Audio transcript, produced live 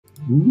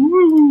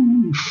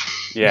Woo!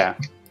 Yeah.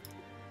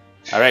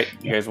 All right,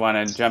 you guys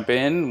want to jump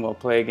in? We'll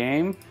play a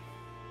game.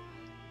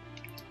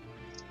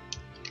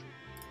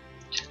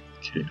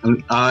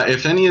 Okay.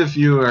 If any of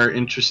you are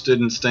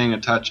interested in staying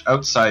in touch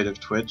outside of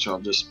Twitch, I'll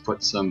just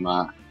put some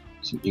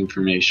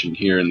information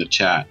here in the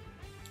chat.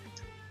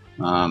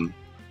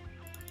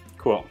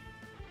 Cool.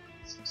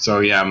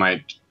 So yeah,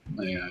 my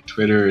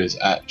Twitter is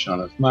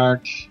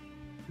 @JohnofMark,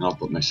 and I'll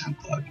put my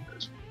SoundCloud here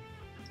as well.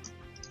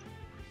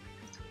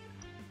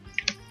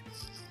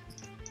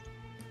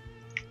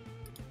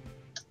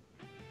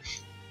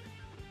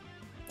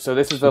 So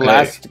this is the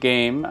last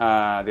game,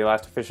 the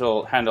last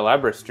official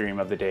Handelabra stream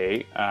of the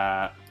day.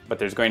 But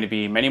there's going to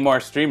be many more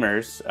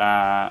streamers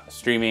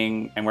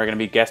streaming, and we're going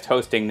to be guest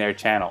hosting their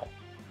channel.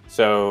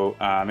 So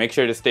make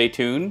sure to stay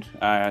tuned.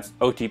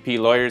 OTP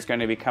Lawyer is going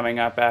to be coming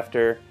up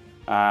after.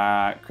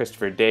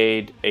 Christopher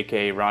Dade,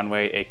 aka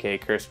Ronway, aka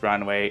Cursed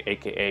Ronway,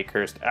 aka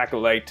Cursed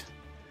Acolyte.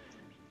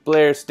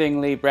 Blair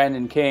Stingley,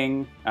 Brandon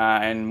King,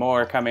 and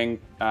more coming,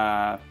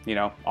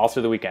 all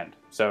through the weekend.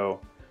 So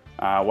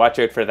watch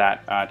out for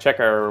that.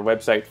 Check our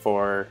website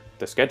for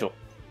the schedule.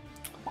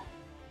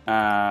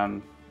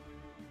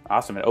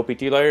 Awesome, and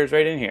OPT Lawyer is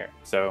right in here.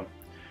 So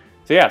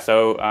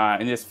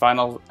in this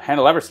final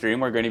Handelabra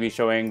stream, we're going to be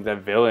showing the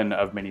villain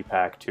of Mini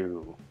Pack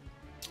 2.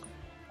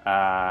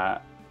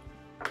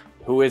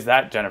 Who is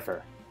that,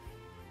 Jennifer?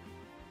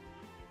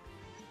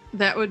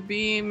 That would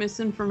be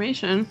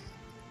Misinformation.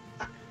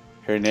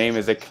 Her name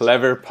is a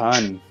clever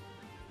pun.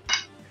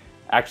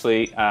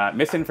 Actually,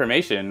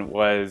 Misinformation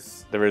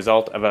was the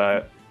result of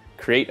a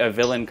Create a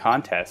Villain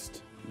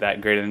contest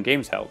that Greater Than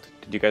Games held.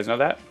 Did you guys know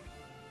that?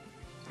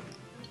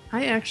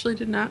 I actually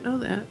did not know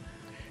that.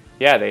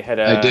 Yeah, they had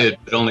a... I did,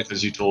 but only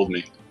because you told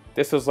me.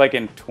 This was like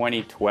in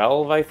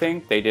 2012, I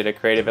think. They did a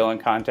Create a Villain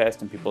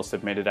contest and people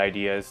submitted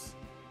ideas.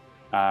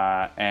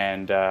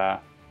 And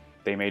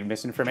they made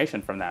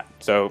Misinformation from that.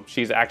 So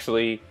she's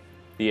actually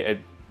the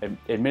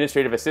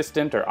administrative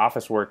assistant or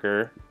office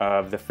worker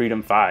of the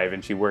Freedom 5,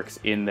 and she works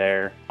in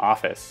their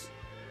office.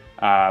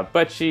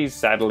 But she's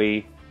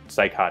sadly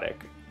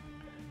psychotic.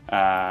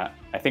 I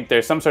think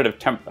there's some sort of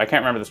I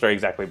can't remember the story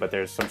exactly, but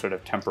there's some sort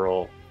of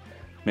temporal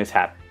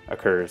mishap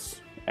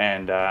occurs,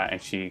 and I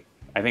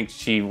think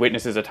she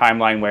witnesses a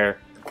timeline where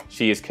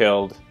she is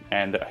killed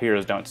and the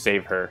heroes don't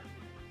save her,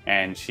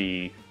 and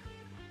she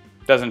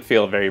doesn't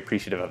feel very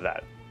appreciative of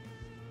that.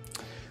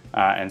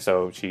 And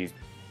so she's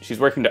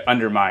working to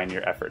undermine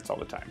your efforts all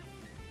the time.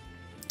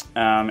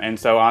 And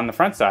so on the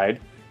front side,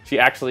 she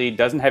actually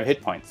doesn't have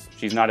hit points.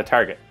 She's not a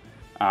target.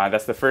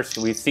 That's the first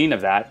we've seen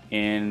of that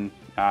in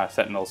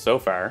Sentinels so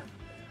far.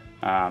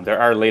 There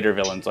are later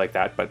villains like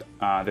that, but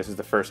this is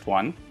the first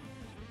one.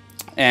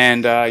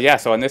 And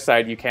so on this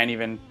side, you can't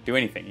even do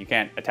anything. You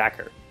can't attack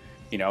her.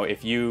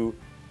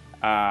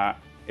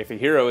 If a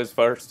hero is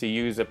forced to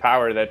use a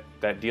power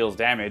that deals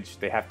damage,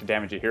 they have to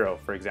damage a hero,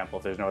 for example,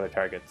 if there's no other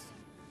targets.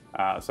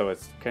 So it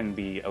can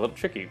be a little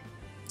tricky.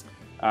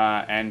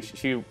 And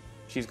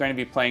she's going to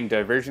be playing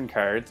diversion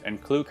cards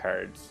and clue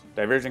cards.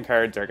 Diversion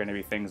cards are going to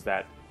be things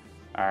that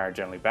are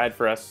generally bad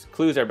for us.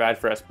 Clues are bad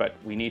for us, but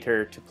we need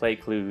her to play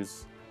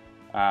clues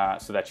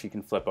so that she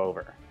can flip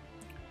over.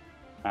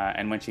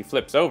 And when she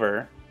flips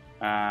over,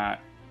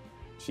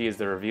 she is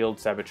the revealed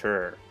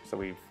saboteur. So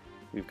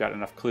we've got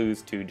enough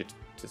clues to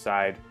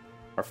decide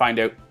or find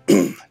out,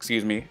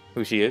 excuse me,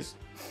 who she is.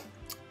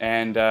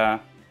 And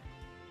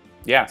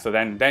so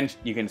then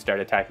you can start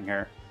attacking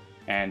her,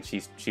 and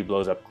she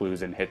blows up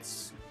clues and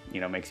hits,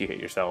 makes you hit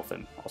yourself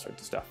and all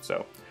sorts of stuff.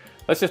 So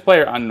let's just play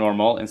her on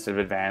normal instead of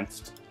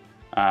advanced,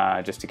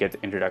 just to get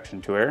the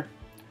introduction to her.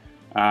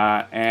 Do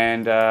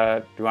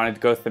you want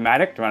to go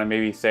thematic? Do you want to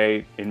maybe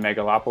say in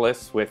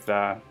Megalopolis with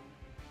the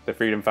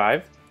Freedom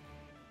 5?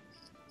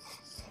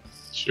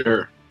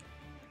 Sure.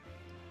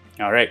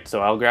 All right,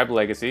 so I'll grab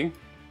Legacy.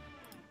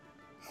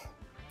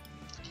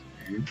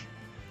 Okay.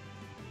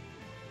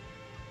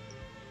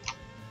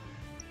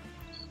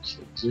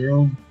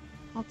 0.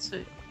 I'll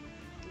take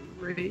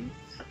Wraith.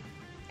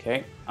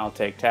 Okay, I'll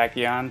take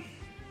Tachyon,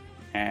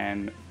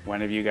 and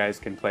one of you guys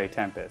can play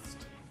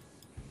Tempest.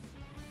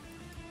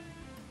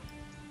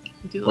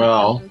 Do you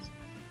Well, Tempest?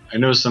 I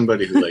know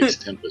somebody who likes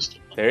Tempest.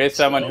 There is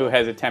someone who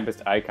has a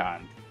Tempest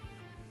icon.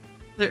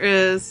 There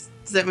is.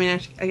 Does that mean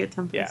I get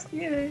Tempest?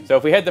 Yeah. Yay. So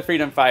if we had the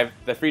Freedom 5,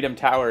 the Freedom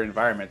Tower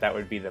environment, that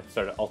would be the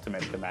sort of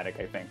ultimate thematic,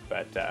 I think.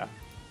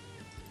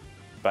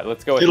 But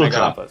let's go with It'll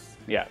Megalopolis.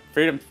 Yeah,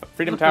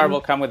 Freedom Tower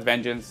will come with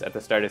vengeance at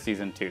the start of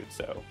Season 2,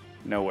 so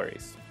no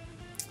worries.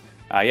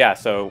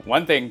 So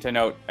one thing to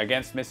note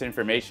against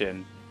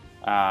Misinformation,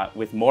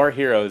 with more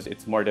heroes,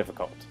 it's more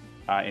difficult,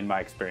 in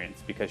my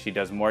experience, because she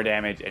does more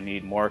damage and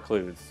need more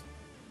clues.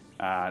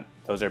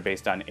 Those are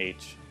based on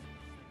H.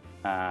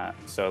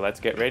 So let's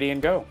get ready and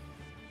go.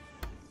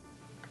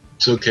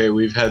 It's okay,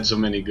 we've had so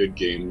many good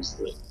games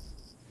that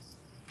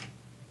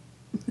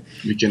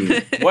we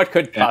can... What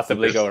could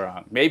possibly go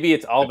wrong? Maybe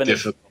it's all been...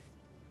 difficult.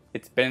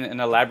 It's been an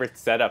elaborate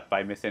setup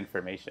by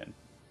Misinformation.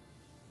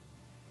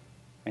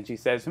 And she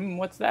says,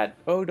 what's that?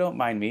 Oh, don't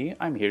mind me.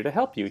 I'm here to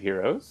help you,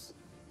 heroes.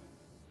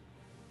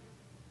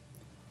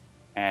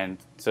 And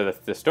so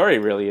the story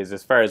really is,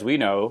 as far as we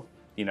know,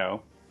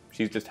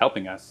 she's just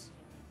helping us.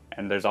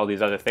 And there's all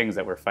these other things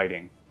that we're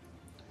fighting.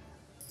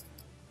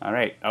 All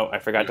right. Oh, I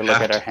forgot to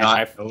look at our hand. You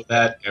have to know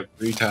that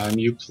every time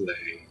you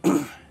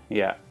play.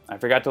 Yeah, I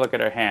forgot to look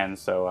at our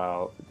hands, so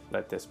I'll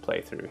let this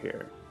play through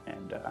here.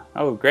 And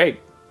oh, great.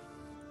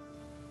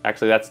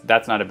 Actually,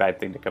 that's not a bad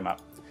thing to come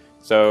up.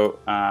 So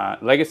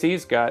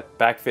Legacy's got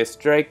Back Fist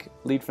Strike,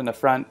 Lead from the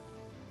Front,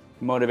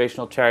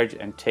 Motivational Charge,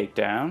 and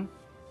Takedown.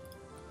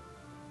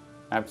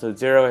 Absolute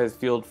Zero has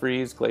Field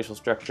Freeze, Glacial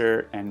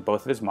Structure, and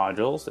both of his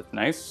modules. That's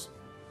nice.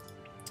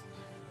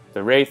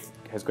 The Wraith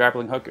has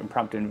Grappling Hook,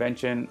 Impromptu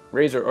Invention,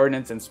 Razor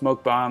Ordnance, and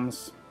Smoke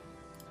Bombs.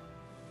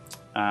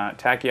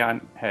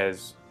 Tachyon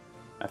has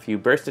a few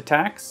burst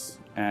attacks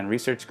and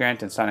Research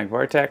Grant and Sonic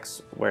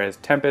Vortex, whereas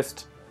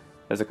Tempest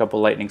has a couple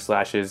Lightning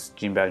Slashes,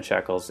 Genebound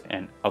Shackles,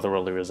 and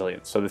Otherworldly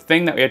Resilience. So the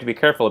thing that we have to be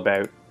careful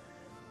about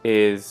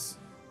is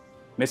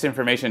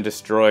misinformation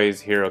destroys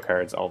hero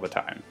cards all the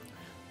time.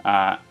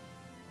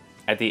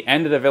 At the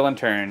end of the villain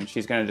turn,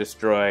 she's going to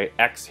destroy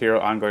X hero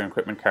ongoing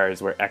equipment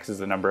cards, where X is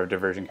the number of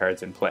diversion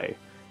cards in play.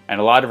 And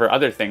a lot of her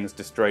other things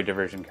destroy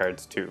diversion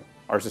cards too,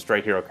 or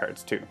destroy hero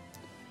cards too.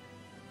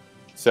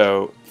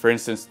 So, for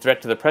instance,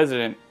 Threat to the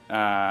President,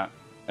 at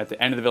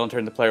the end of the villain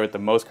turn, the player with the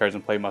most cards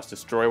in play must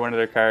destroy one of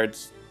their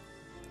cards.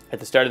 At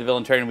the start of the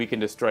villain turn, we can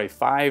destroy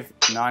 5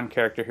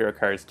 non-character hero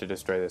cards to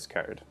destroy this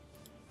card.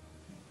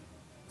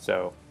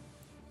 So,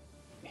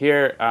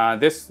 here,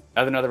 this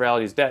Another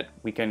Reality's Debt,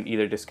 we can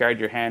either discard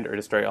your hand or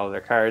destroy all of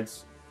their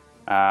cards.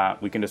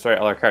 We can destroy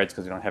all our cards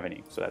because we don't have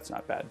any, so that's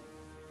not bad.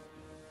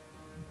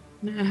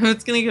 If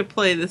it's gonna get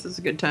played, this is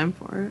a good time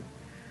for it.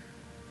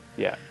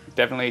 Yeah,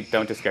 definitely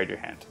don't discard your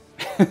hand.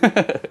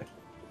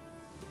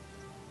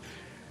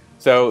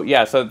 So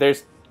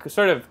there's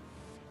sort of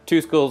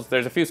two schools.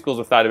 There's a few schools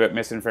of thought about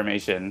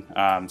misinformation.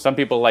 Some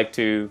people like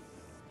to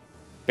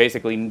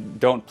basically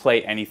don't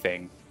play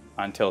anything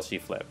until she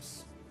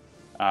flips.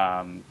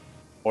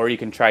 Or you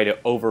can try to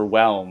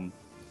overwhelm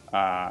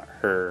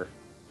her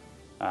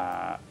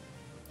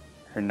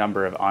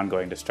number of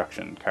ongoing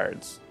destruction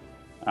cards.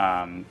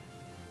 How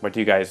do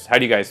you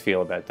guys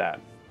feel about that?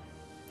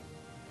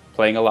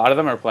 Playing a lot of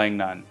them or playing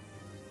none?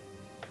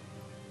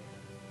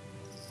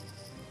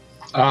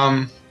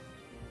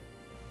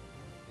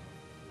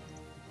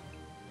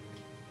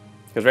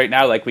 Because right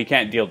now, we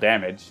can't deal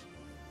damage.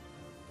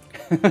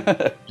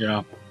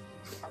 Yeah.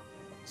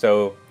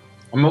 So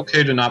I'm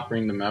okay to not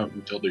bring them out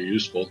until they're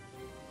useful.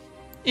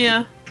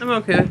 Yeah, I'm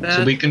okay with that.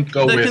 So we can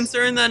go with... The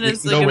concern then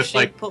is, if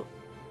she...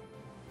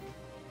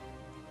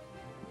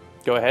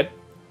 Go ahead.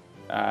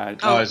 I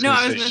was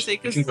going to say...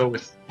 We can go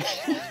with...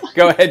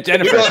 Go ahead,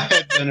 Jennifer. Go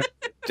ahead, Jennifer.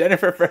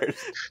 Jennifer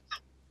first.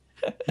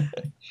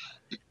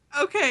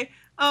 Okay.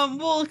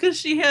 Well, because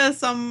she has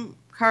some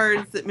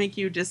cards that make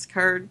you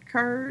discard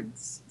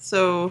cards,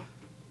 so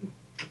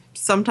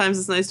sometimes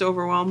it's nice to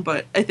overwhelm,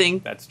 but I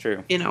think... That's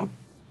true.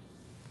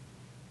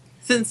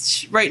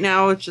 Since right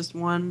now it's just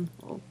one...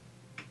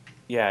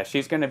 Yeah,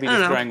 she's going to be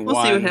destroying one.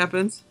 We'll see what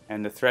happens.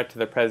 And the Threat to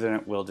the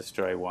President will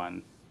destroy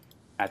one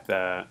at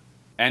the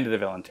end of the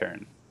villain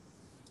turn.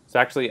 So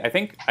actually, I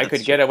think I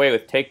could get away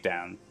with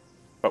Takedown,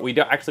 but we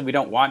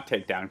don't want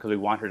Takedown because we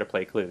want her to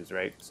play Clues,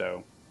 right?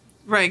 So.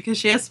 Right, because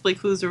she has to play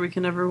Clues or we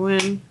can never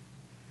win.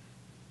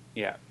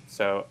 Yeah,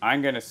 so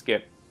I'm going to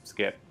skip.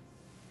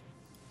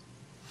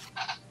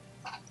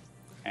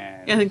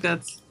 And yeah, I think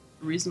that's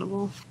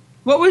reasonable.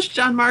 What was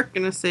John Mark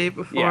going to say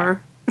before? Yeah.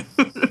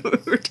 We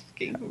were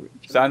talking over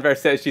each other. Zanvar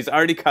says she's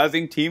already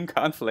causing team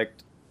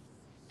conflict.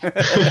 I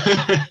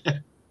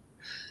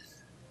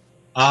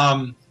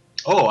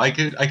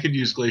could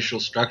use Glacial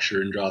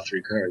Structure and draw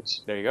 3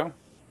 cards. There you go.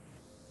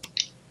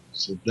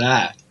 So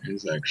that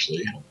is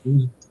actually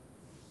helpful.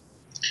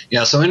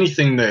 Yeah, so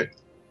anything that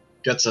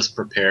gets us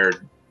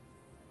prepared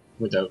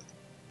without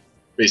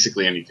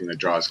basically anything that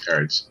draws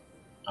cards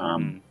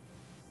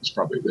is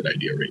probably a good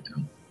idea right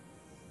now.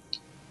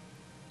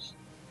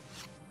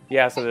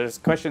 Yeah, so there's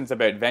questions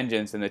about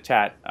Vengeance in the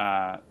chat.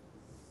 I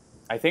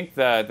think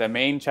the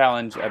main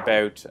challenge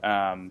about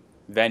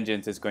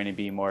Vengeance is going to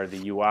be more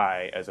the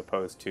UI as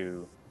opposed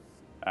to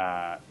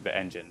the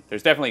engine.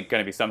 There's definitely going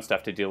to be some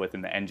stuff to deal with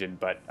in the engine,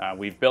 but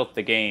we've built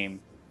the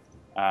game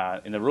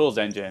in the rules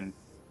engine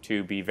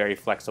to be very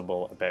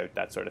flexible about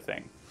that sort of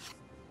thing.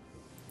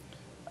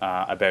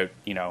 About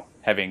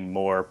having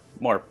more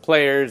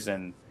players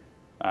and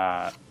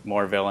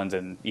more villains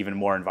and even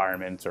more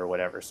environments or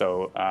whatever.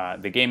 So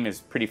the game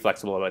is pretty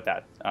flexible about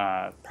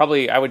that.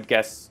 Probably, I would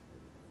guess,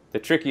 the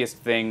trickiest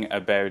thing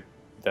about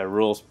the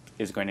rules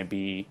is going to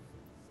be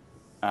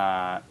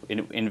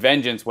in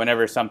Vengeance,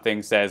 whenever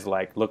something says,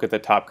 look at the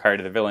top card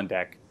of the villain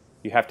deck,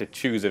 you have to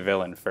choose a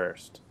villain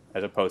first,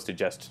 as opposed to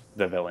just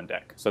the villain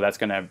deck. So that's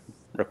going to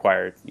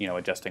require,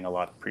 adjusting a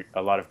lot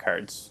of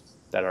cards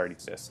that already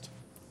exist.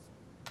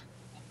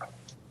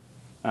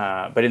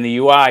 But in the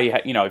UI,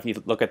 if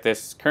you look at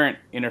this current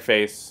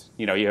interface,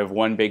 you have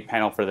one big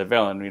panel for the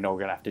villain. We're going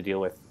to have to deal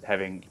with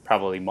having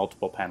probably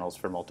multiple panels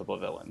for multiple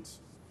villains.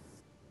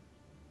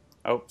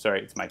 Oh,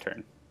 sorry, it's my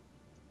turn.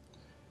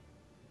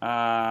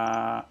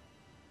 Oh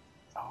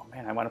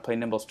man, I want to play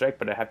Nimble Strike,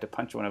 but I have to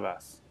punch one of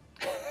us.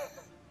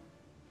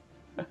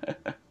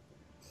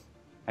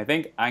 I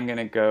think I'm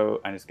gonna go.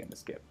 I'm just gonna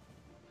skip.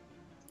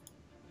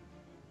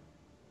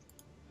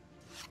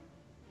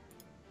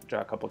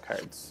 Draw a couple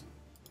cards.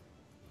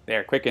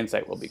 There, quick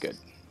insight will be good.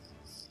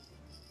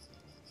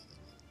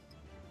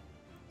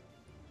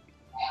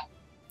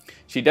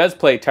 She does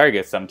play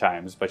targets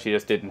sometimes, but she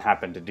just didn't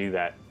happen to do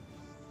that.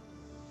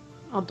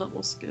 I'll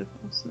double skip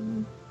also.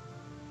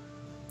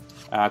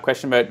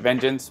 Question about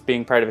Vengeance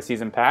being part of a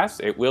Season Pass.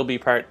 It will be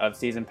part of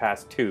Season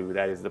Pass 2.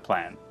 That is the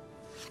plan.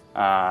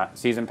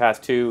 Season Pass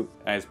 2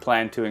 is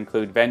planned to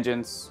include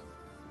Vengeance,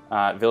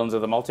 Villains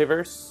of the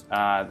Multiverse,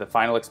 the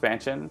final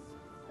expansion,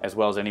 as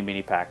well as any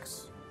mini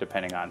packs,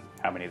 depending on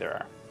how many there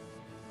are.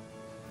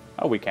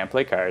 Oh, we can't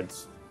play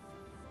cards.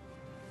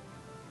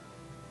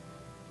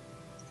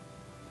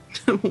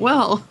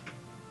 Well.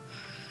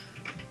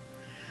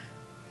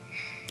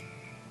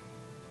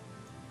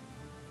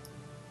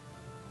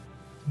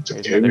 It's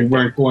okay, we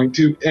weren't going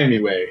to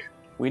anyway.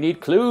 We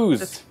need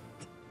clues.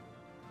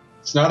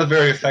 It's not a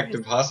very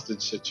effective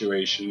hostage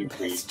situation.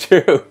 It's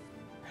true.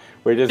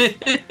 We're just...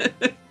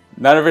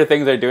 None of our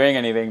things are doing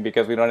anything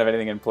because we don't have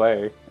anything in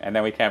play. And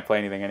then we can't play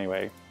anything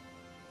anyway.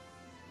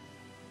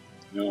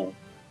 No.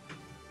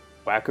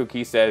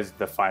 Wakuki says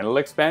the final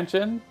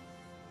expansion?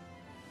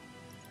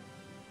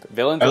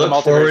 Villains I of the Multiverse.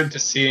 look forward to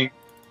seeing...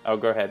 Oh,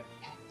 go ahead.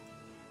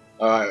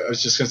 I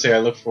was just going to say, I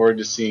look forward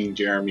to seeing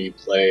Jeremy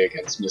play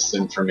against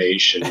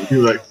Misinformation.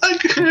 You're like, I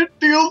can't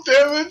deal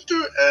damage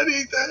to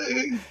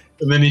anything!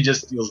 And then he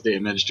just deals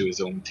damage to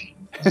his own team.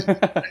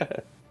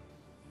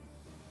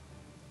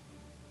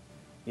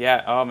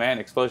 Yeah, oh man,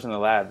 Explosion in the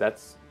Lab.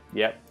 That's,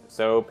 yep.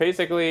 So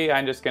basically,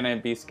 I'm just going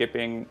to be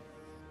skipping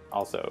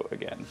also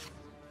again.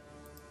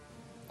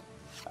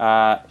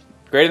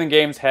 Greater Than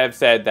Games have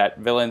said that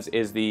Villains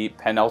is the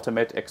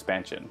penultimate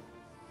expansion.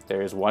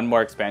 There is one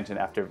more expansion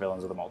after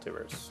Villains of the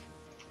Multiverse.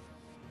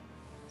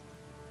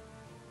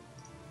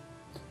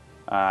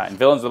 And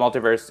Villains of the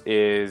Multiverse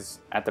is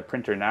at the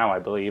printer now, I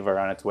believe, or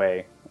on its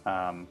way. So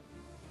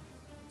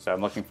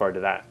I'm looking forward to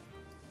that.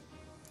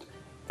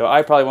 Though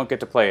I probably won't get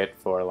to play it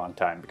for a long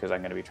time because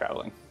I'm going to be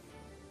traveling.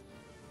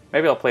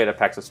 Maybe I'll play it at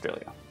PAX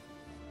Australia.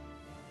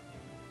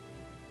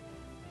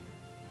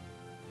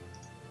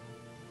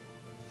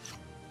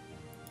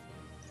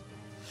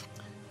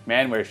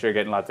 Man, we're sure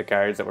getting lots of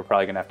cards that we're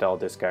probably going to have to all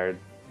discard.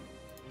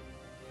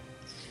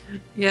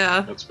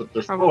 Yeah. That's what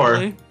they're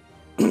probably.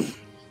 for. If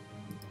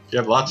you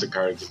have lots of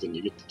cards, then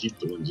you get to keep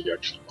the ones you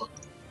actually want.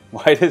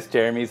 Why does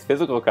Jeremy's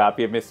physical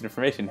copy of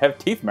Misinformation have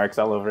teeth marks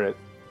all over it?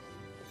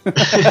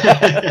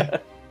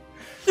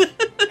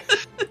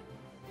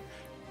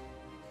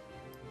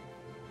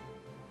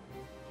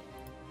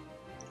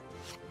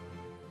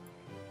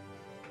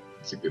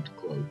 It's a good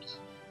quote.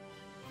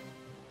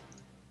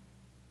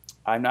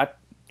 I'm not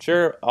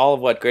sure all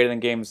of what Greater Than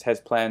Games has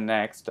planned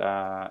next.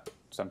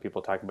 Some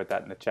people talking about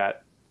that in the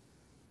chat.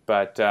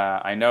 But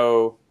I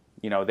know,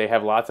 they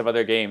have lots of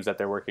other games that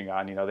they're working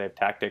on. They have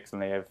Tactics and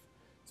they have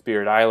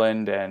Spirit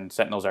Island and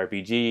Sentinels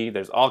RPG.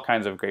 There's all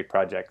kinds of great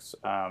projects.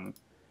 And,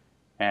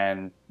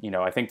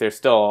 I think there's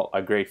still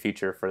a great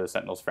future for the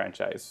Sentinels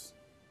franchise.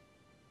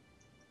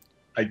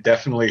 I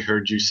definitely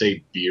heard you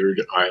say Beard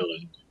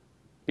Island.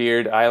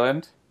 Beard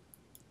Island?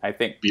 I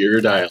think...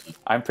 Beard Island.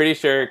 I'm pretty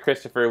sure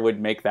Christopher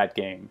would make that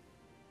game.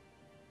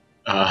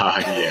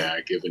 Yeah,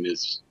 given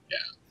his...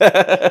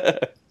 Yeah.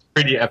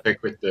 Pretty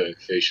epic with the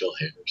facial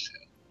hairs.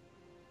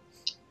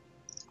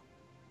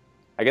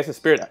 I guess the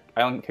Spirit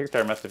Island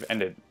Kickstarter must have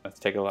ended. Let's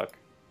take a look.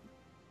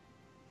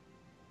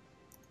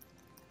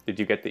 Did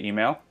you get the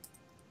email?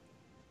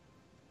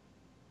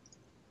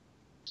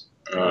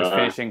 It was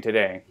finishing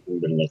today.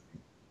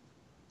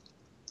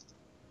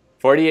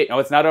 48. Oh,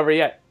 it's not over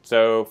yet.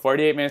 So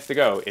 48 minutes to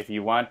go. If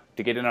you want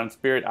to get in on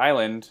Spirit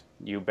Island,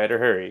 you better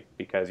hurry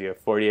because you have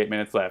 48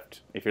 minutes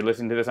left. If you're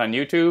listening to this on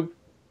YouTube,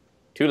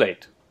 too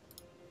late.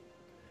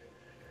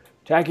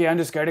 Tachyon,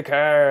 discard a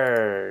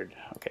card.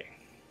 Okay.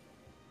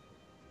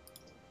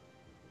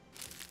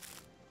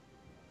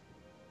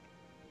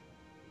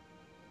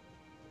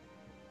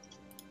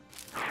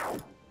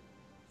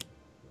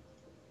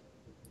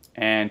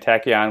 And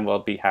Tachyon will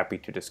be happy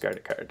to discard a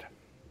card.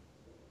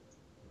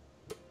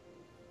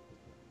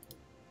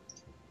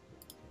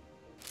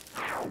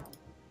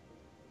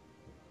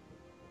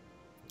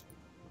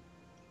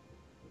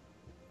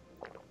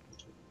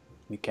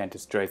 We can't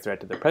destroy threat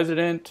to the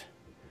president.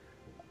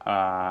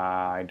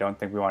 I don't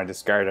think we want to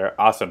discard our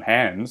awesome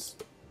hands.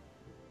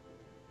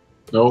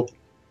 Nope.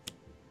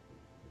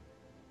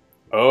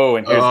 Oh,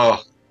 and here's...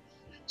 Oh.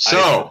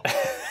 So,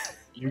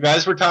 you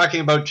guys were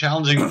talking about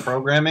challenging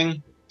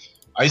programming.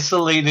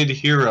 Isolated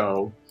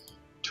Hero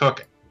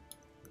took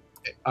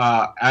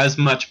as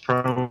much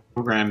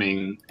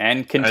programming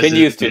and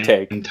continues to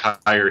take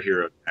entire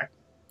Hero deck.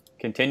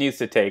 Continues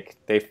to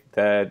take.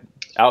 The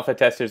alpha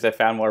testers have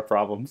found more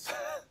problems,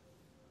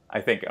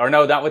 I think. Or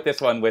no, not with this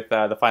one. With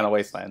the Final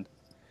Wasteland,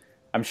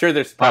 I'm sure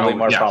there's probably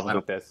more problems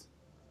with this.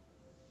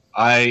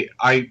 I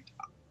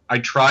I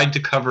tried to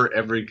cover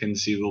every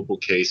conceivable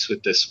case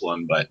with this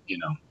one, but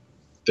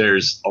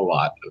there's a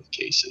lot of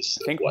cases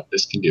of what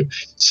this can do.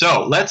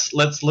 So let's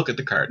look at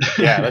the card.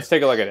 Yeah, let's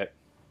take a look at it.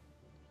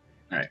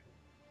 All right.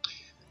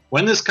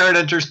 When this card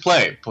enters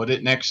play, put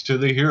it next to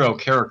the hero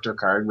character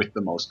card with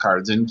the most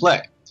cards in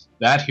play.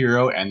 That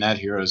hero and that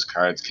hero's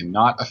cards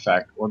cannot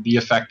affect or be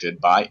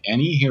affected by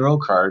any hero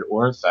card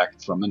or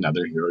effect from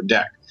another hero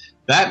deck.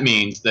 That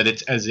means that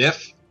it's as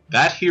if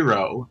that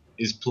hero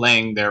is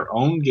playing their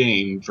own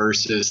game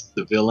versus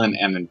the villain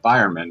and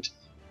environment,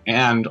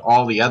 and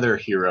all the other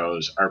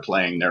heroes are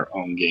playing their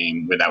own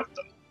game without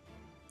them.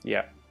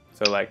 Yeah.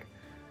 So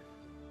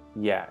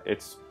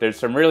there's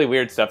some really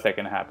weird stuff that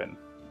can happen.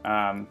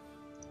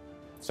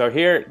 So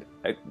here,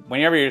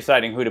 whenever you're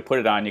deciding who to put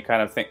it on, you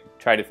kind of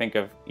try to think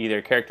of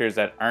either characters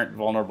that aren't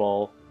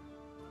vulnerable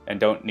and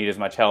don't need as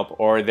much help,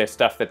 or the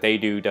stuff that they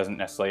do doesn't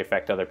necessarily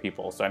affect other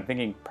people. So I'm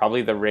thinking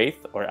probably the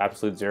Wraith or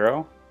Absolute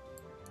Zero.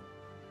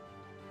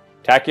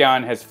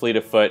 Tachyon has Fleet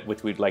of Foot,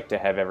 which we'd like to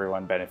have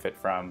everyone benefit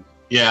from.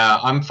 Yeah,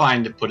 I'm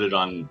fine to put it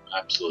on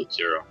Absolute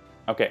Zero.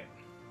 Okay.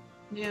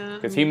 Yeah.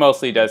 Because he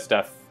mostly does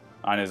stuff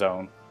on his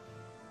own.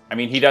 I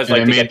mean, he does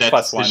like to get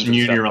 +1s and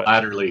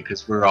unilaterally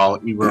because we were all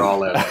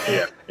at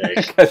AFK.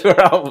 Because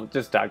we're all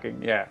just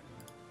talking, yeah.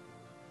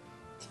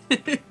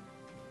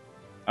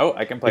 Oh,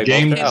 I can play the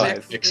Bolster game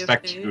Allies.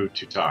 Expect you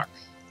to talk.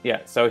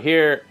 Yeah, so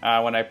here,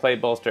 when I play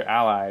Bolster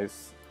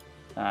Allies,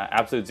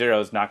 Absolute Zero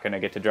is not going to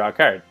get to draw a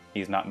card.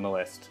 He's not in the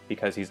list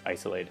because he's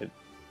isolated.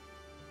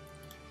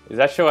 Does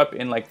that show up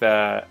in like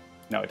the...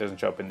 No, it doesn't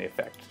show up in the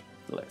effect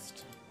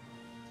list.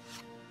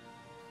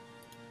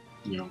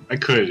 I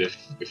could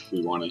if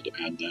we wanted to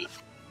add that.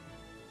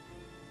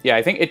 Yeah,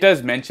 I think it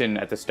does mention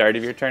at the start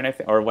of your turn,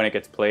 or when it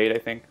gets played, I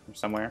think, or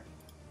somewhere.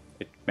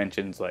 It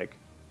mentions, like,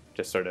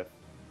 just sort of,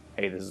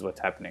 hey, this is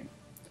what's happening.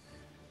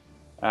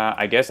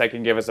 I guess I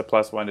can give us a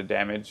 +1 to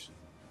damage.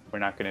 We're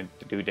not going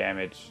to do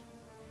damage,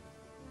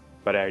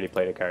 but I already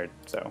played a card,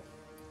 so...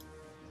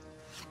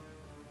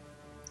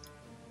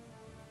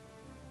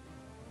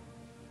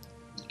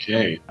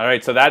 Okay. All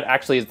right, so that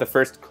actually is the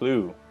first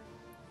clue.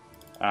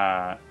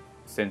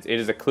 Since it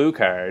is a clue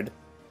card,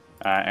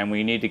 and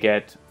we need to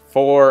get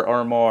 4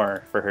 or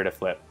more for her to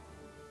flip.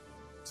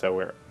 So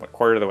we're a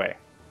quarter of the way.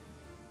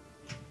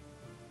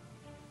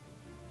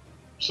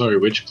 Sorry,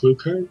 which clue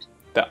card?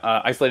 The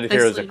Isolated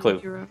Hero is a clue.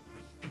 Hero.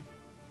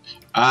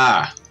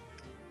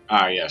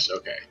 Yes,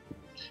 okay.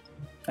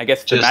 I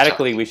guess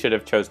thematically we should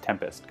have chose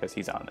Tempest, because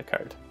he's on the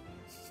card.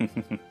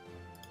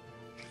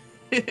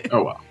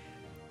 Oh well.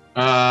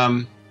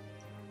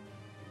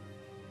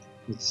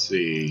 Let's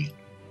see.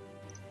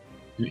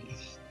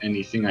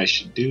 Anything I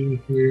should do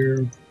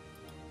here?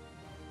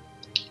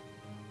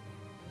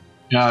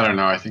 Yeah, I don't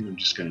know. I think I'm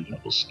just going to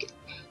double skip.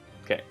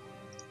 Okay.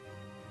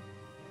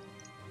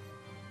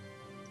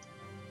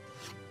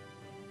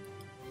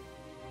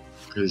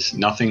 Because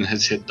nothing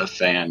has hit the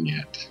fan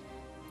yet.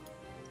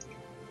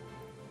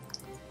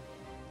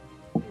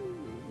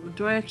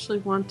 Do I actually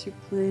want to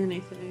play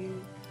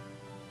anything?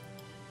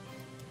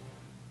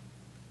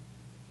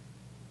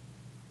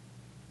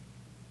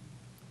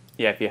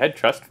 Yeah, if you had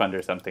Trust Fund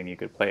or something, you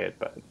could play it,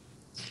 but...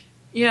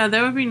 Yeah,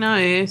 that would be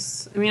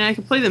nice. I mean, I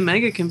could play the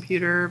Mega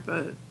Computer,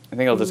 but... I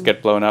think it'll just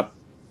get blown up.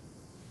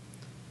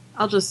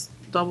 I'll just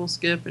double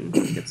skip and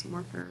get some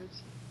more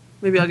cards.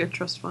 Maybe I'll get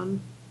Trust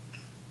Fund.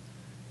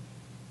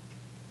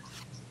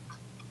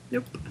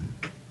 Yep.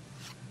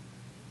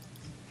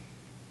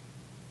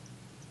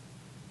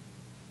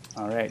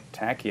 Alright,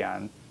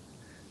 Tachyon.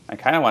 I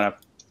kind of want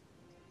to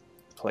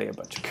play a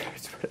bunch of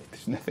cards, but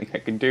there's nothing I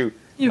can do.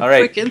 You have All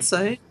right. Quick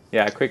Insight.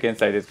 Yeah, Quick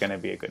Insight is going to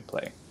be a good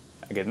play.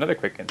 I get another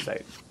Quick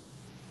Insight.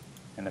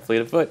 And a Fleet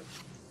of Foot.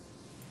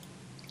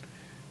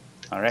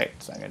 Alright,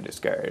 so I'm going to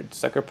discard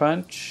Sucker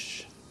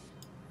Punch.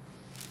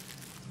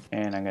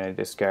 And I'm going to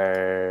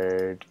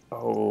discard...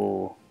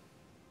 Oh...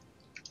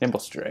 Nimble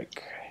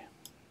Strike.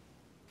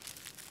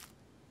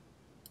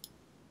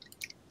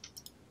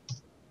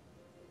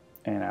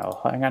 And I'll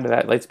hang on to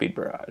that Lightspeed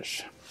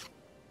Barrage.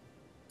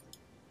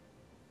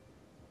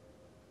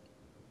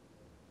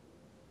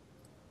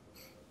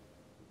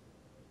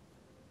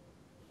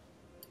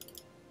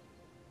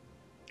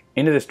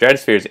 Into the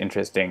Stratosphere is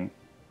interesting.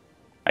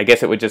 I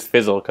guess it would just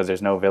fizzle because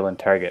there's no villain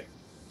target.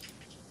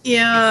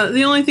 Yeah,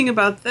 the only thing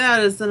about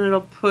that is then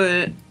it'll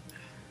put...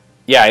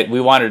 Yeah,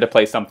 we wanted to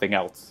play something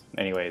else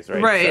anyways,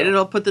 right? Right, So-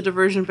 it'll put the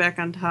diversion back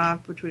on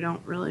top, which we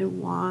don't really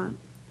want.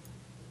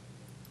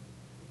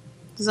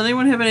 Does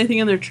anyone have anything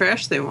in their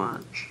trash they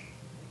want?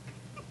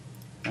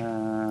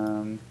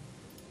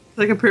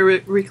 Like a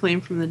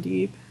reclaim from the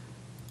deep.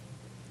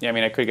 Yeah, I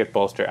mean, I could get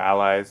Bolster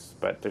Allies,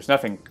 but there's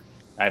nothing...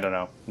 I don't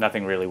know.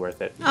 Nothing really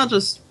worth it. I'll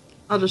just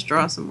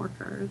draw some more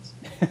cards.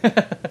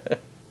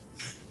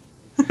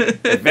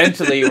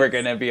 Eventually, we're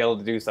going to be able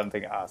to do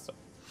something awesome.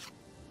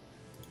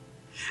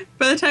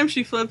 By the time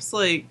she flips,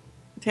 like,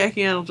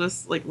 Tachyon will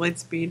just, like,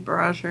 Lightspeed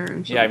barrage her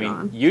and she'll Yeah, I be mean,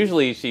 gone.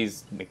 usually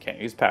she's... We can't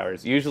use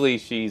powers. Usually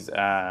she's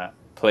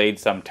played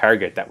some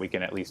target that we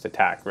can at least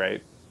attack,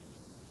 right?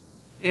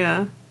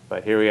 Yeah.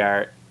 But here we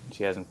are.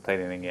 She hasn't played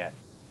anything yet.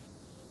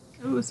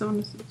 Oh, someone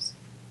is.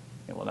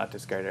 It will not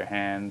discard her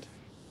hand.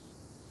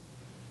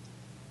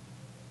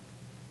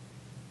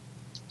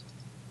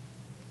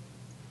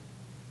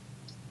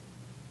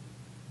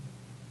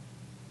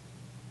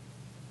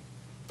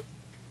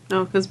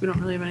 No, because we don't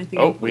really have anything.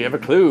 Oh, we have a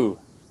clue.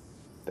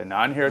 The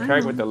non-hero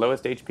target with Oh. the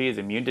lowest HP is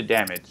immune to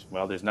damage.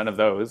 Well, there's none of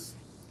those.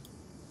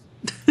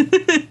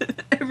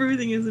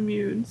 Everything is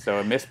immune. So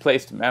a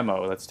misplaced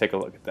memo. Let's take a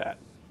look at that.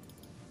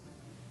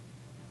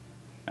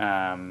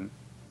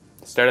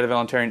 Start of the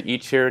villain turn,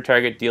 each hero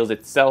target deals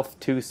itself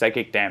 2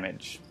 psychic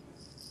damage.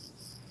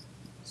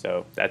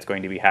 So that's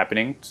going to be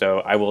happening.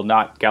 So I will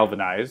not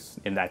galvanize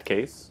in that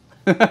case.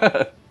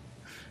 And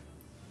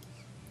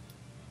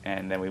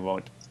then we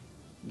won't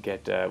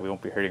we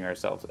won't be hurting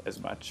ourselves as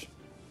much.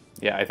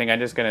 Yeah, I think I'm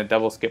just going to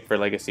double skip for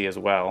Legacy as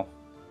well.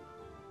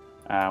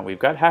 We've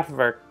got half of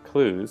our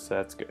clues, so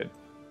that's good.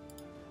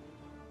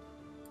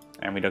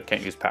 And we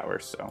can't use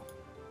powers, so.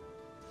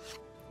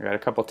 We got a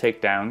couple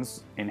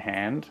takedowns in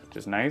hand, which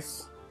is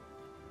nice.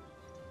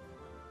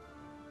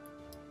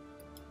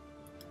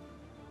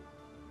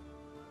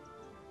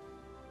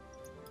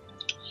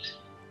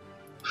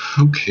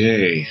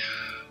 Okay.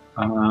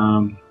 Let's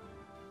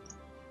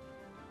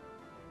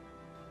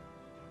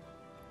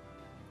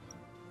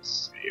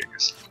see, I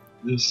guess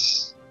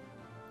this.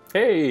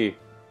 Hey!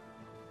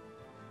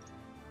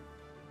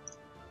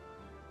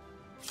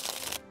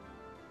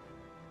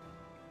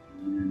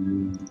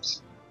 And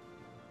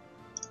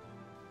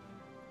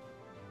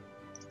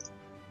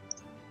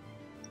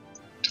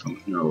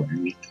don't know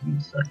anything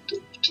effective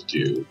to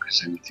do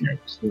because anything I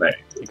play.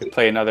 You could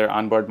play another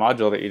onboard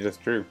module that you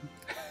just drew.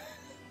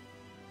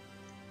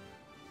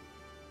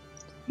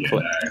 Yeah,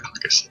 I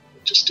guess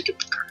just to get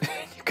the card.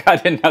 You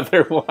got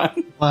another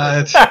one.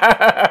 What?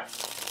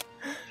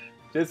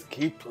 Just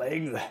keep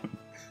playing them.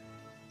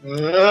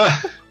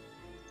 This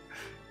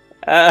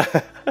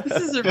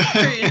is a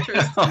very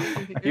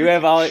interesting. You're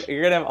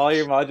gonna have all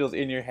your modules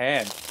in your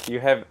hand. You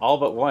have all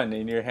but one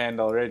in your hand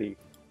already.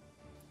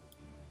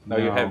 No,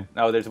 you have.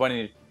 No, there's one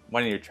in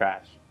your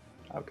trash.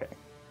 Okay.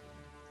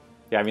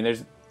 Yeah, I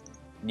mean,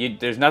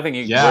 there's nothing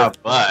you. Yeah,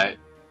 but.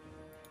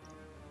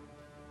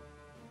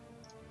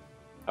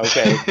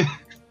 Okay.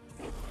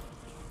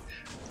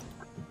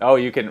 Oh,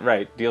 you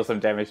can deal some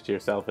damage to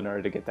yourself in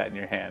order to get that in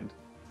your hand.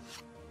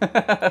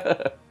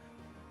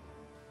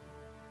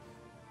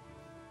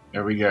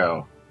 There we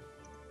go.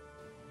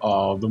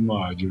 All the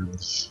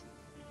modules.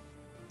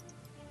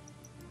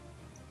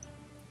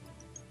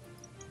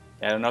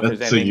 Yeah, I don't know if there's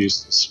That's a anything.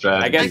 useful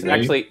strategy. I guess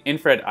actually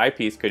infrared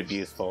eyepiece could be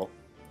useful.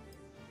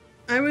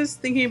 I was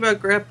thinking about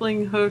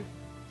grappling hook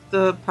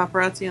the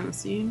paparazzi on the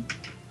scene. I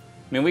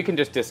mean, we can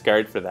just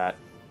discard for that.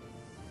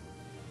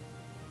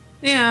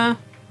 Yeah,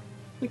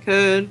 we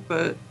could,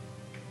 but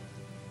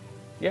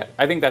Yeah,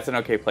 I think that's an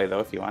okay play though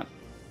if you want.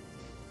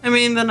 I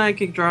mean, then I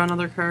could draw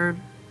another card.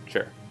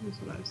 Sure, That's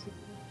what I was thinking.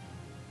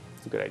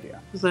 it's a good idea.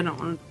 Because I don't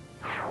want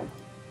to.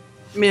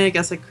 I mean, I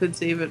guess I could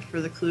save it for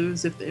the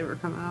clues if they ever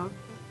come out.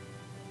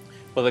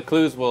 Well, the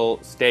clues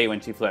will stay when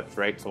she flips,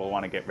 right? So we'll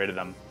want to get rid of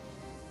them.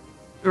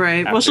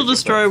 Right. Well, After she'll she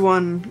destroy flips.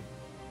 one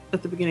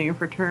at the beginning of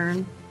her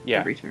turn.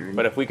 Yeah, Every turn.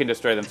 but if we can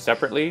destroy them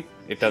separately,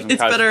 it doesn't.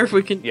 It's cause, better if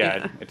we can. Yeah,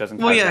 Yeah. it doesn't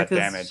Well, cause yeah, that 'cause-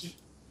 damage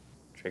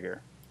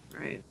trigger.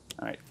 Right.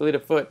 All right, fleet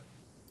of foot.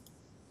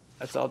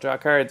 Let's all draw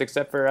cards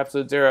except for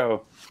Absolute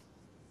Zero.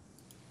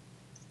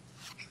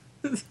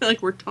 It's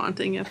like we're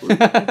taunting episodes.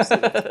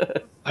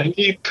 I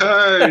need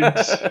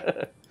cards.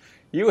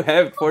 You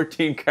have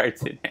 14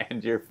 cards in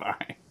hand. You're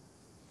fine.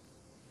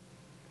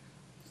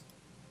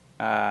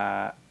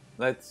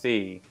 Let's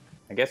see.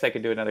 I guess I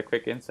could do another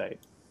quick insight.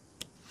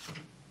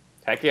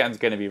 Tachion's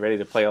going to be ready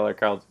to play all her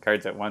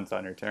cards at once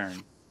on her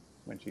turn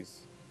when she's...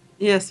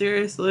 Yeah,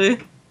 seriously.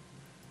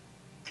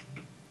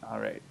 All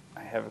right.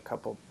 I have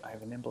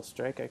a Nimble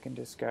Strike I can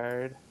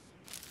discard.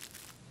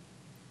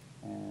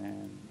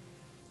 And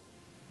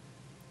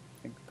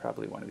I think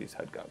probably one of these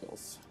HUD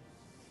goggles.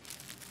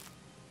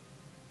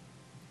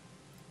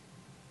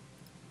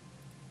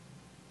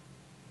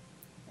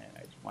 And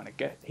I just want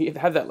to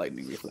have that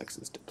lightning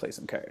reflexes to play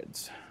some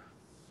cards.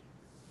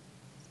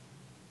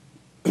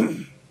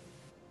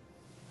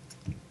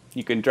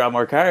 You can draw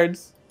more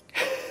cards.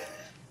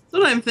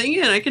 That's what I'm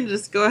thinking. I can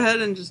just go ahead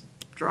and just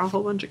draw a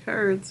whole bunch of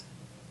cards.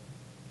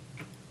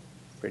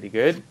 Pretty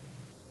good.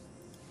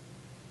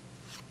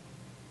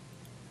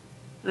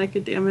 And I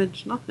could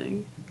damage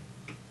nothing.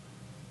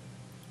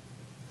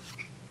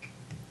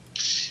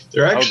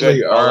 There actually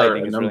good. Ball are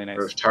lightning a is number really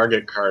nice. of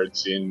target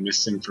cards in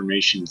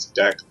Misinformation's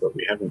deck, but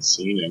we haven't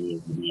seen any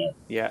of them yet.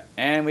 Yeah,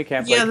 and we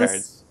can't play Yeah, this-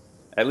 cards.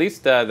 At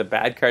least the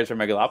bad cards from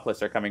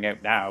Megalopolis are coming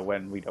out now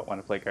when we don't want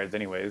to play cards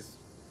anyways.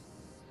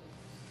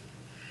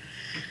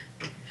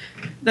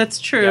 That's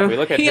true. Yeah, we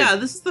look at her- yeah,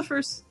 this is the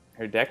first.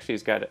 Her deck,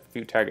 she's got a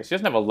few targets. She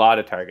doesn't have a lot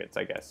of targets,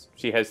 I guess.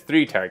 She has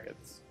 3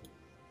 targets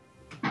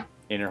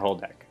in her whole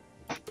deck.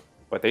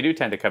 But they do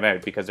tend to come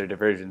out because they're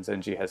diversions,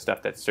 and she has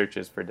stuff that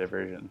searches for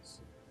diversions.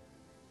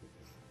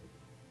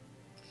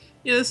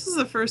 Yeah, this is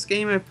the first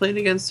game I played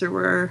against her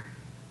where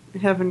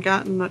haven't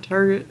gotten a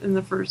target in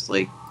the first,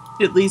 like,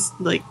 at least,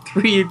 like,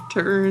 3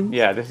 turns.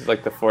 Yeah, this is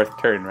like the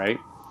 4th turn, right?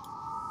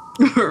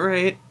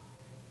 Right.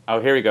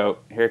 Oh, here we go.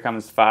 Here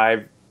comes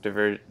the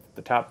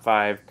top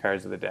 5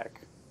 cards of the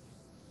deck.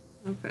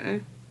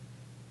 Okay.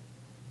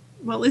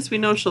 Well, at least we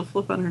know she'll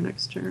flip on her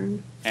next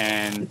turn, I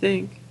And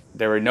think.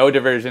 there were no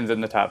diversions in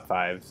the top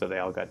 5, so they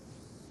all got...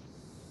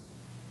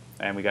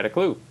 And we got a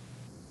clue.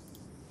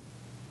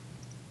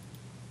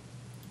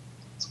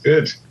 It's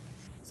good.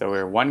 So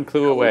we're 1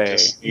 clue Now we away.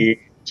 just need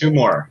 2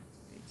 more.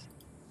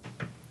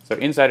 So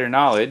insider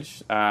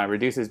knowledge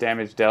reduces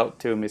damage dealt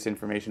to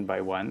misinformation by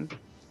 1.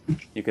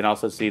 You can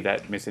also see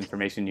that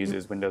misinformation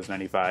uses Windows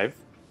 95.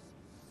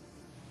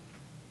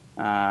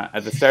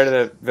 At the start of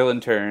the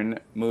villain turn,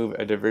 move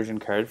a diversion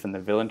card from the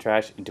villain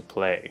trash into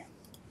play.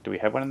 Do we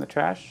have one in the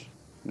trash?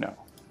 No.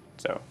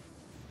 So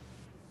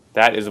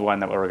that is one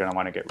that we're going to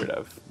want to get rid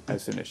of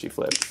as soon as she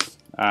flips.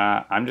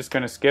 I'm just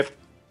going to skip.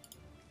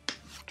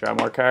 Draw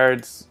more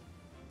cards.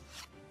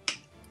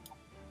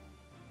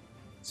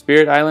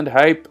 Spirit Island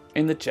hype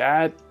in the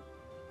chat.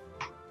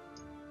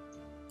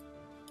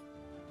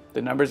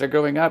 The numbers are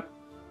going up.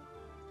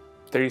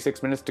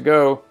 36 minutes to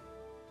go.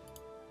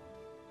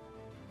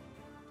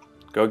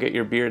 Go get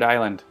your Beard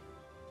Island.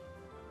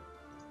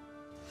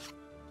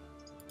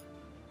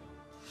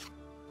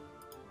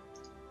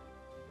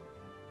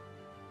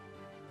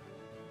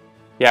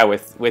 Yeah,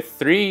 with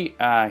 3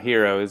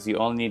 heroes, you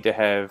only need to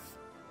have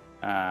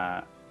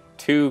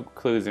 2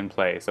 clues in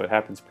play, so it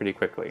happens pretty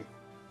quickly.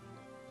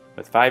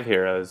 With 5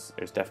 heroes,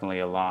 there's definitely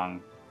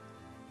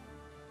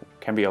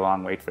can be a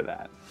long wait for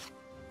that.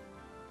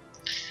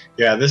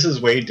 Yeah, this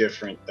is way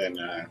different than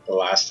the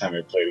last time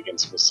I played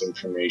against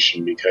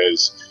Misinformation,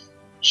 because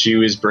she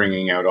was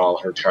bringing out all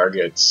her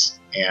targets,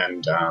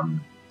 and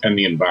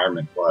the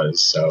environment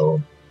was,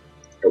 so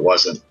it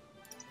wasn't,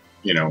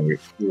 we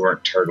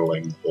weren't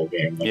turtling the whole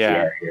game like we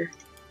are here.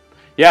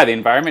 Yeah, the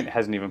environment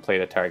hasn't even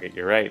played a target,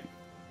 you're right.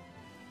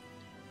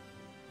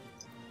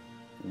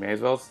 You may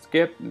as well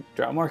skip and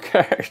draw more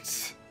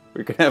cards.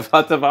 We're going to have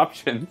lots of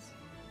options.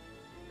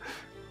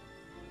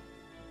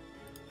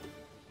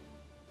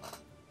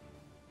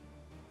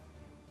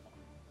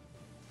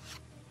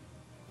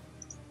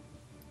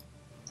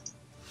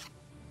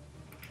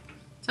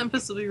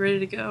 Tempest will be ready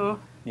to go.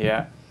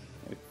 Yeah.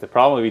 The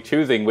problem will be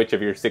choosing which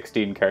of your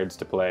 16 cards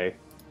to play.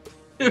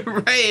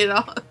 Right.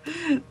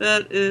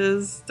 That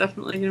is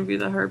definitely going to be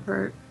the hard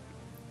part.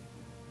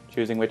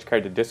 Choosing which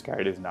card to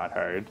discard is not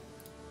hard.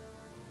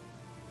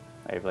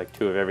 I have like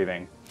 2 of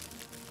everything.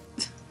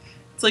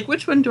 It's like,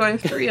 which one do I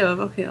have 3 of?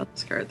 Okay, I'll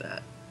discard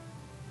that.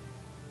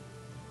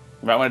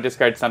 You might want to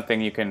discard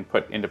something you can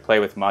put into play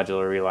with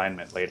modular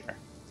realignment later.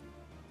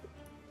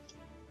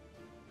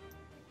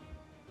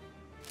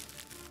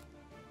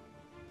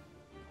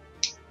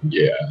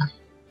 Yeah.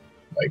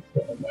 Like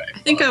one of my... I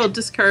think I will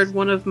discard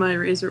one of my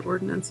Razor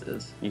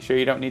Ordinances. You sure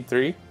you don't need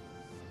 3?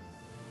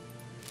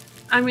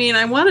 I mean,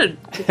 I wanted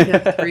to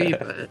have 3,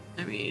 but,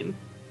 I mean...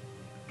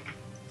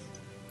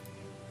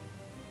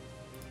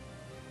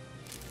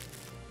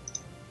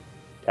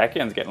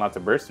 Takian's getting lots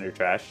of bursts in her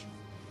trash.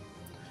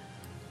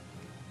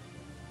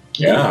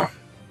 Yeah.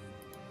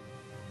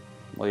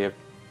 Well, you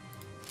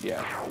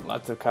have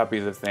lots of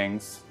copies of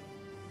things.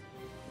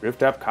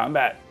 Rooftop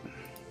Combat.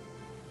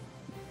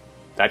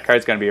 That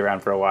card's going to be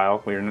around for a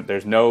while.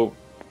 There's no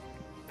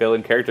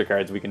villain character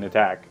cards we can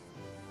attack.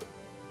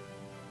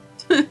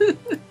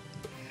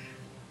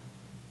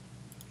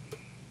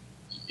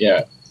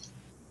 Yeah.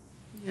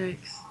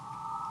 Yikes.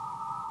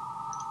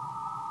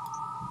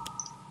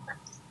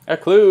 A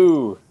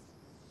clue!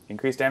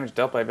 Increase damage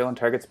dealt by villain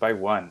targets by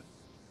 1.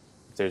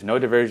 If there's no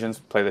diversions,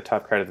 play the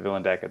top card of the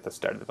villain deck at the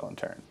start of the villain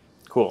turn.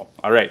 Cool.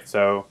 Alright,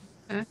 so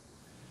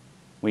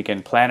we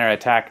can plan our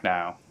attack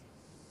now.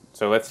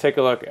 So let's take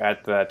a look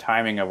at the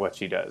timing of what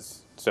she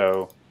does.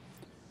 So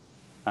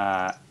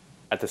at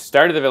the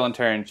start of the villain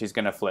turn, she's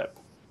going to flip.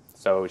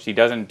 So she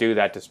doesn't do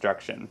that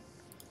destruction.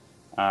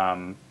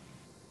 And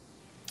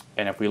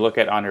if we look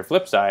at on her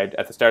flip side,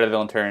 at the start of the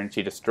villain turn,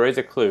 she destroys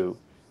a clue.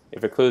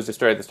 If a clue is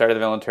destroyed at the start of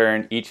the villain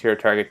turn, each hero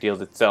target deals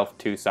itself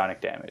 2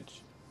 sonic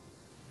damage.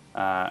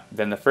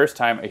 Then the first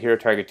time a hero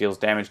target deals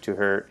damage to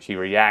her, she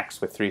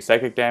reacts with 3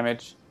 psychic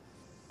damage.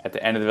 At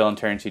the end of the villain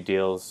turn, she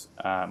deals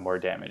more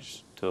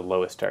damage to the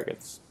lowest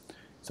targets.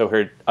 So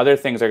her other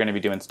things are going to be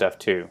doing stuff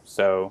too.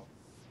 So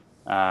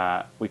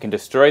we can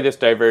destroy this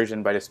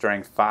diversion by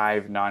destroying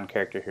 5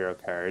 non-character hero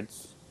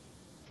cards.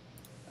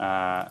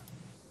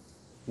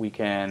 We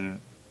can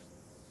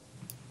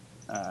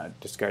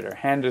discard our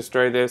hand to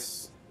destroy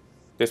this.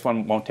 This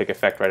one won't take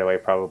effect right away,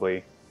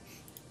 probably.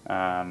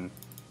 Yeah,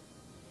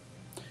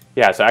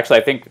 so actually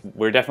I think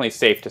we're definitely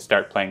safe to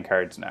start playing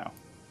cards now.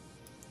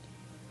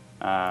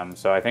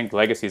 So I think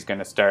Legacy is going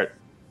to start...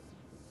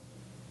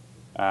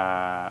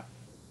 what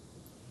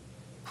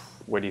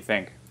do you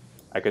think?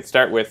 I could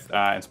start with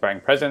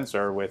Inspiring Presence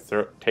or with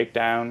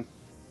Takedown.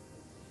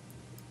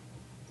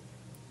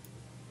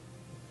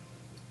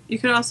 You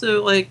could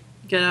also, like,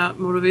 get out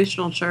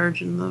Motivational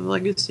Charge in the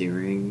Legacy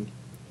Ring.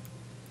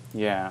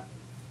 Yeah.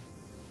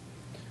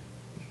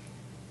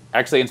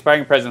 Actually,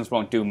 Inspiring Presence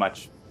won't do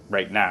much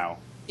right now.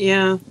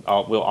 Yeah.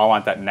 We'll all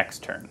want that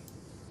next turn.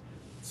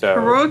 So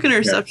Heroic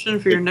Interception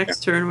for your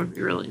next turn would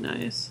be really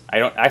nice.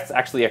 That's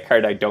actually a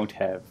card I don't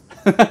have.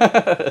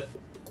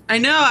 I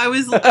know. I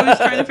was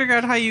trying to figure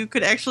out how you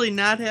could actually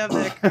not have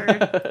that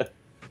card.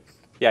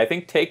 Yeah, I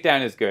think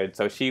Takedown is good.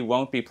 So she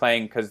won't be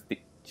playing because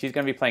she's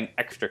going to be playing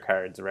extra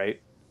cards,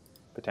 right?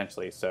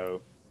 Potentially.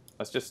 So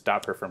let's just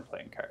stop her from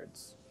playing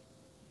cards.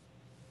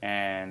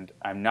 And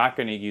I'm not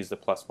going to use the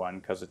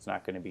 +1 because it's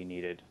not going to be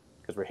needed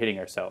because we're hitting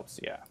ourselves.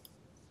 Yeah.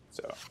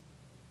 So.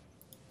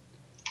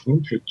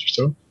 Hit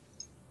yourself.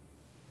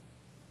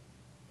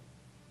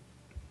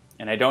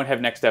 And I don't have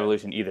Next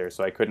Evolution either,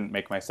 so I couldn't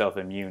make myself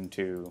immune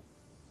to...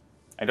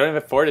 I don't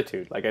have a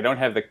Fortitude. Like, I don't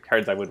have the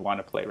cards I would want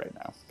to play right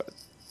now. But...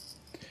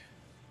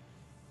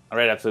 All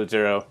right, Absolute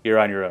Zero, you're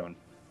on your own.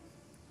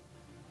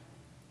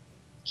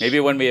 Maybe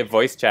when we have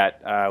voice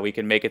chat, we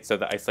can make it so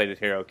the Isolated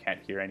Hero can't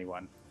hear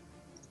anyone.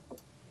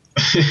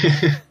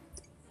 That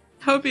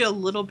would be a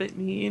little bit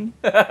mean.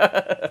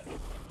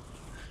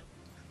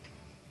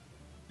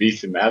 Be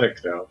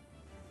thematic, though.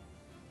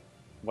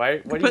 Why?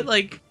 What put,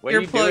 like, what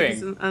are you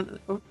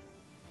doing?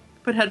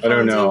 Put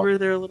headphones over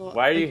their little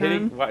Why are you icon.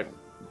 hitting...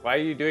 Why are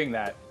you doing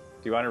that?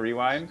 Do you want to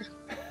rewind?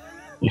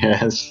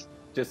 Yes.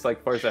 Just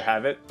like Force of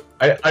Habit?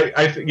 Yeah,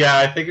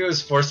 I think it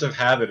was Force of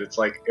Habit. It's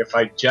like, if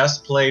I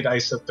just played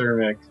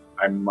Isothermic,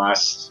 I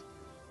must.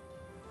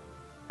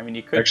 I mean,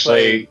 you could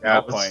Actually, play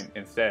Hellpoint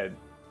instead.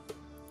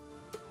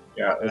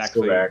 Yeah, And let's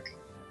go back.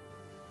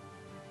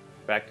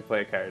 Back to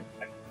play a card.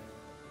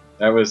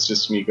 That was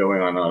just me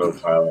going on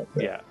autopilot.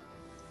 Yeah.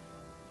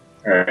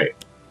 Alright.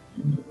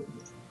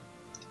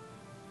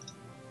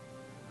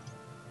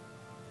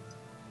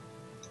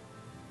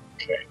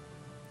 Okay.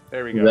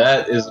 There we go.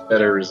 That is a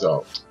better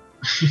result.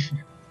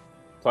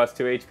 Plus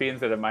 2 HP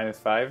instead of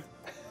 -5.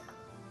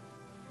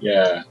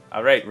 Yeah.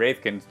 All right,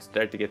 Wraith can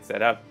start to get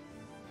set up.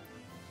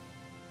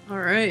 All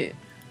right.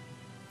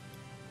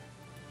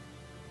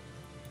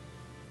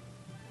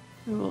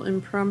 I will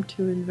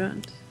impromptu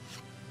invent.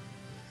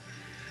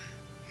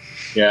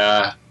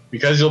 Yeah.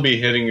 Because you'll be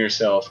hitting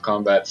yourself,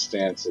 combat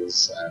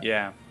stances.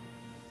 Yeah.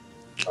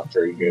 Not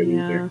very good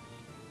either.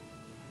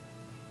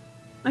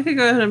 I could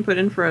go ahead and put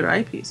Infrared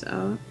Eyepiece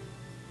out.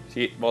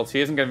 She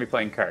isn't going to be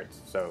playing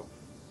cards, so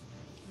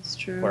That's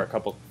true.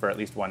 for at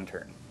least one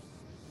turn.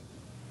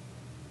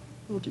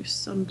 We'll do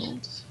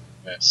Stunbolt.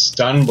 Yeah,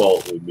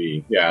 Stunbolt would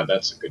be,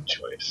 that's a good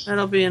choice.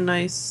 That'll be a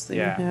nice thing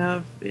to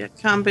have. Yeah,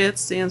 combat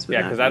stance would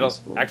because that'll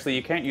actually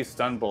you can't use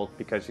Stunbolt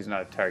because she's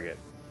not a target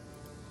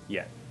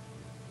yet.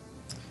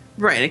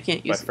 Right, I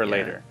can't use but for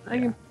later.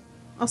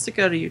 I'll stick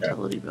out a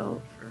utility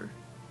belt for.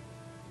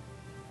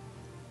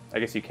 I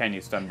guess you can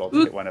use Stunbolt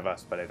to hit one of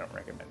us, but I don't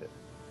recommend it.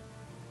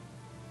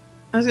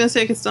 I was gonna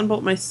say I could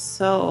Stunbolt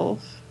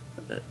myself,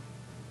 but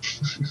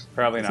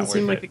probably not worth it.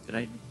 Seem like a good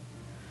idea.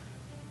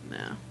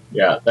 No.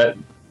 Yeah, the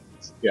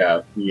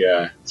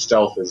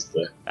stealth is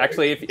the...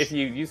 Actually, if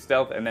you use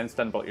stealth and then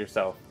Stunbolt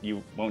yourself,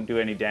 you won't do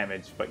any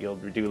damage, but you'll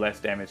do less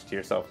damage to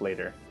yourself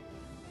later.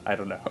 I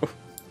don't know.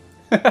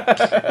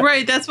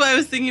 Right, that's why I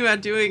was thinking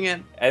about doing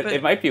it.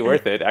 It might be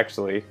worth it,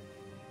 actually.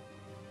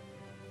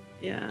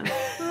 Yeah.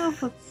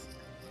 Well,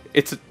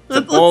 it's a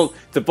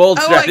bold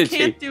strategy. I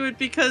can't do it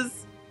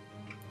because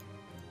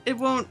it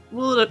won't.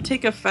 Will it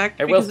take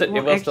effect? It will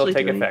still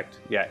take effect.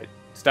 Yeah,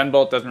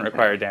 Stunbolt doesn't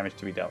require damage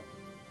to be dealt.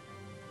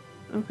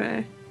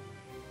 Okay.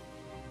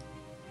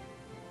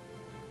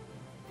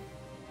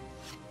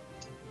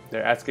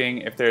 They're asking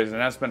if there's an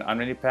announcement on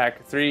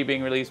Mini-Pack 3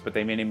 being released, but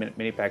they mean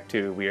Mini-Pack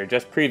 2. We are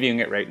just previewing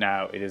it right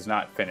now. It is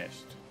not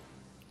finished.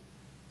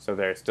 So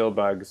there are still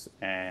bugs,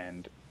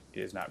 and it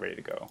is not ready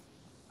to go.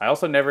 I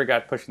also never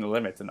got pushing the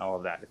limits and all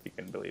of that, if you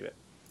can believe it.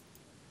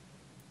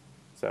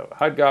 So,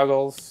 HUD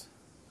goggles.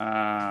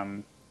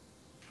 Do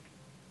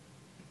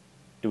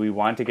we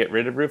want to get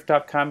rid of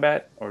Rooftop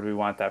Combat, or do we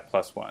want that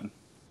 +1?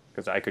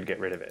 Because I could get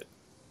rid of it.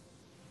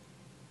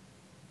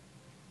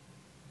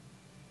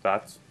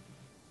 Thoughts?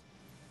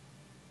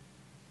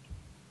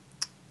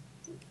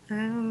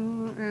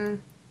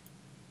 It's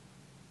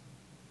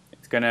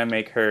going to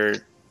make her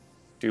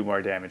do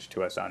more damage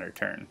to us on her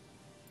turn.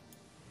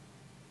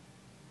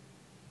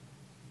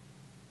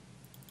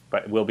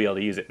 But we'll be able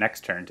to use it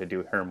next turn to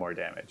do her more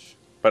damage.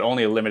 But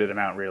only a limited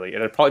amount, really.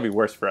 It'd probably be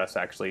worse for us,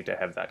 actually, to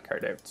have that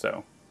card out.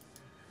 So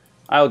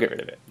I'll get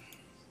rid of it.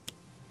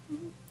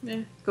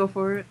 Yeah, go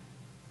for it.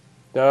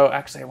 Though,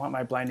 actually, I want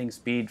my Blinding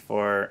Speed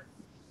for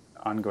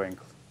ongoing,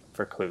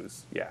 for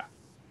clues. Yeah.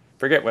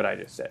 Forget what I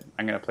just said.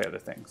 I'm going to play other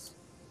things.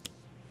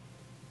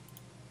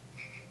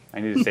 I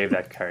need to save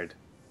that card.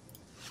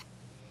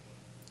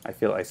 I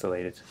feel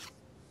isolated.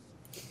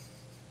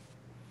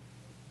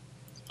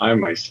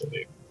 I'm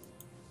isolated.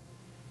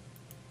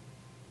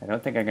 I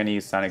don't think I'm going to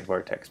use Sonic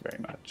Vortex very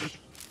much. There's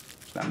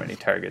not many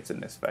targets in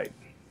this fight.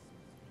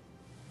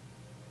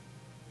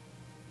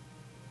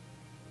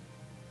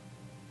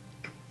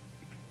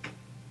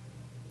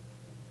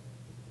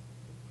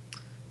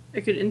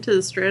 I could Into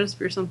the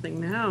Stratosphere something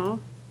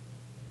now.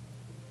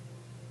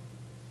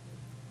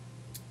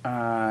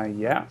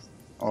 Yeah.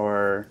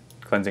 Or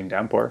Cleansing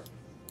Downpour.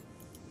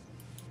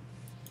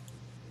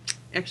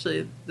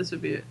 Actually, this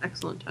would be an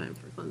excellent time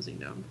for Cleansing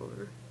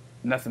Downpour.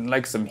 Nothing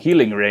like some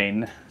Healing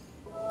Rain.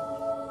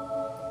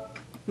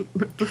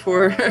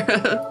 Before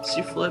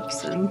she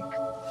flips and...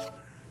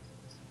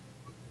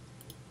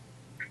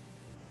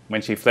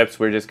 When she flips,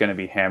 we're just going to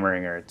be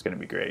hammering her. It's going to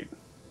be great.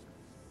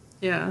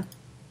 Yeah.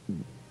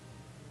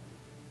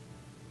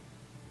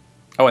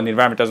 Oh, and the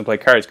environment doesn't play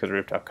cards because of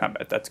rooftop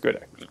combat. That's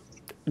good.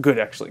 Good,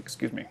 actually.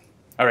 Excuse me.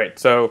 All right,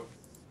 so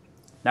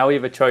now we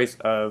have a choice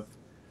of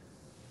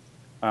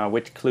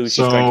which clue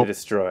she's going to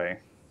destroy.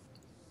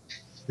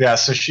 Yeah,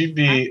 so she'd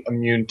be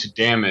immune to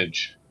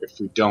damage if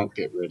we don't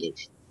get rid of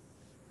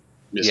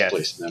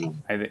Misplaced Memo.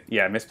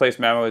 Yeah, Misplaced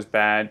Memo is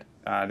bad.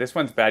 This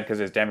one's bad because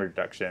it's damage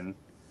reduction.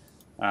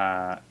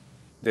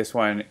 This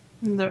one...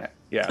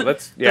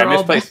 Misplaced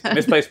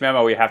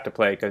Memo we have to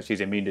play because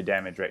she's immune to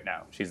damage right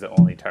now. She's the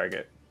only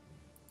target.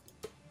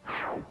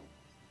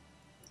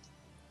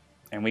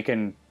 And we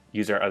can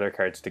use our other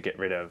cards to get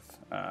rid of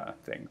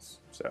things.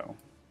 So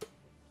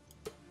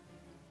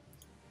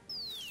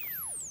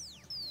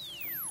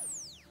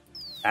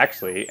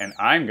actually, and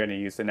I'm going to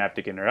use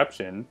Synaptic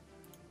Interruption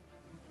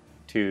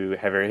to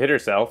have her hit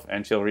herself,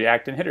 and she'll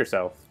react and hit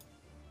herself.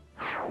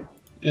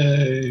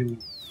 Yay.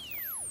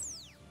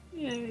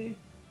 Yay.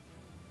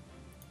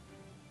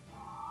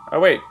 Oh,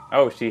 wait.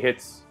 Oh, she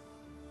hits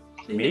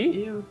me?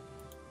 Hit you.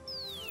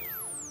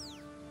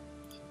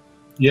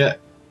 Yeah.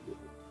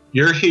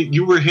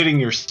 You were hitting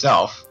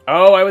yourself.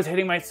 Oh, I was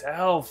hitting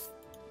myself.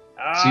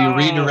 Oh. So you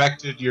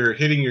redirected your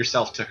hitting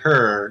yourself to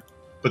her,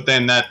 but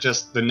then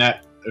the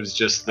net was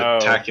just the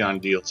Tachyon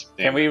deals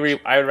damage. Can we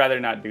I would rather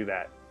not do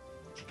that.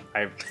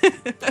 I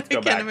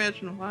can't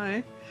imagine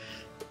why.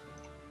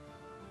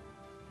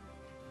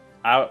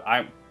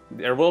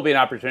 There will be an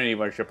opportunity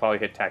where she'll probably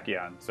hit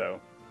Tachyon, so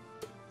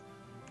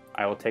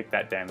I will take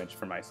that damage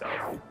for myself.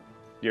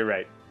 You're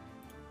right.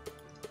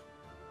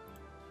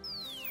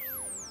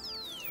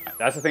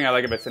 That's the thing I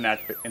like about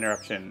Synaptic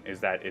Interruption is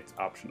that it's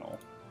optional.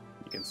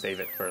 You can save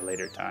it for a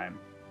later time.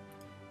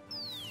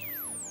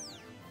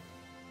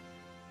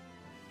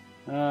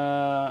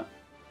 Right.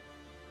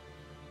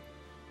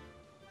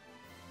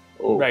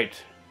 Do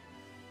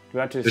you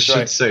want to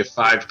destroy? This should say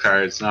 5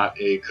 cards, not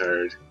a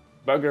card.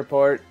 Bug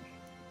report.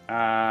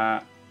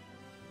 I'll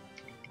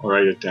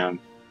write it down.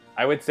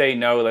 I would say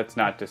no, let's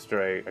not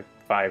destroy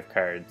 5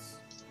 cards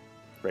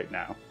right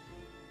now.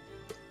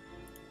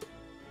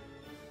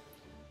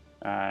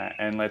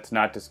 And let's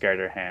not discard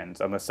our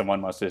hands, unless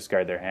someone wants to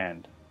discard their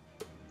hand.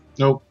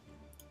 Nope.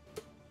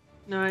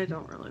 No, I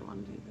don't really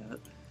want to do that.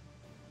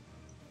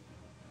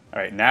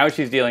 Alright, now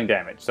she's dealing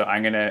damage. So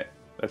I'm going to...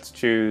 Let's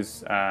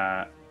choose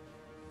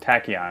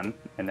Tachyon,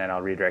 and then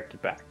I'll redirect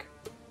it back.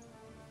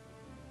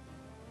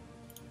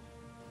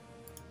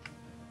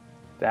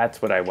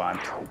 That's what I want.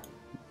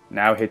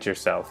 Now hit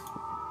yourself.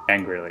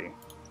 Angrily.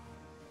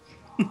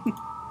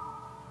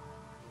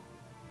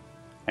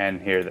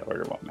 And here the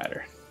order won't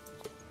matter.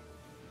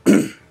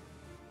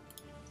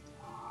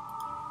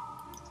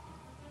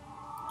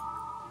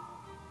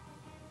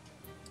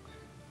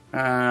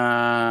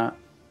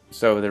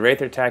 So the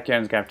Wraither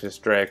Tachyon's gonna have to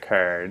destroy a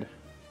card.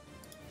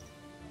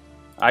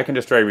 I can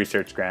destroy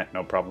Research Grant,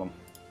 no problem.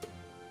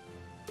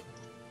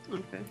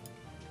 Okay.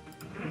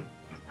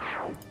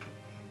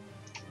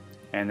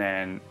 And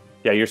then,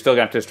 yeah, you're still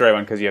gonna have to destroy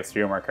one because you have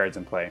 3 or more cards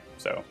in play.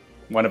 So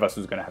one of us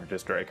is gonna have to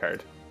destroy a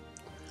card.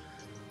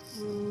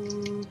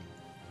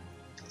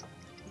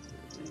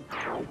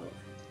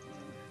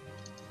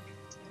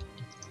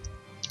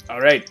 All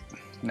right,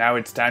 now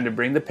it's time to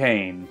bring the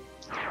pain.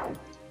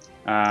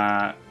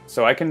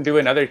 So I can do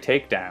another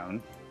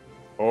takedown,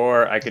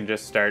 or I can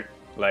just start,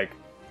 like,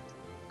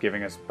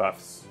 giving us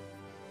buffs.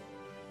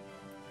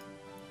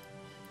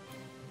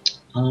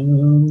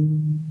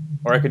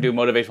 Or I could do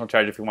motivational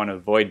charge if we want to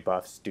avoid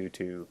buffs due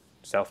to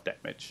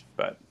self-damage,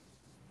 but...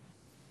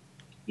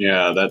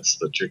 Yeah, that's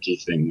the tricky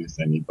thing with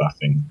any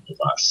buffing of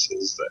us,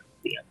 is that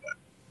we end up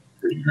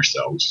hurting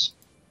ourselves.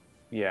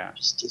 Yeah.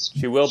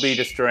 She will be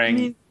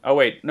destroying... Oh,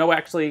 wait. No,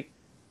 actually,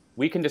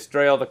 we can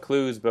destroy all the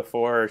clues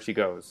before she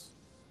goes.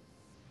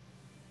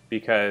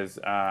 Because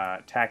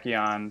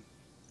Tachyon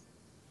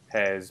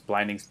has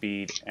Blinding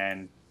Speed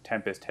and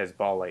Tempest has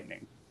Ball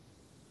Lightning.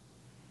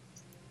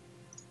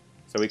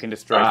 So we can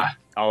destroy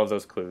all of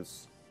those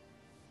clues.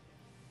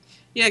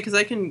 Yeah, because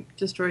I can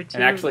destroy 2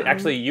 and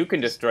actually, you can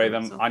destroy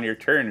them on your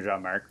turn,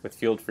 Jean-Marc, with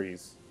Field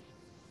Freeze.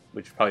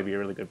 Which would probably be a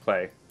really good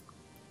play.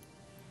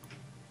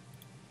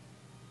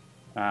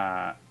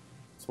 So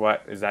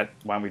what is that?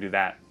 Why don't we do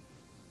that?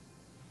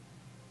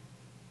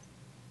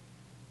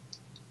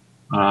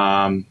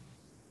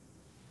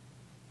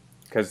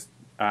 Because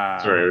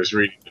sorry, I was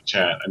reading the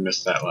chat. I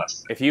missed that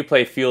last. If you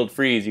play Field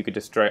Freeze, you could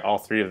destroy all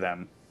 3 of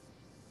them.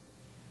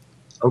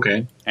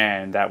 Okay.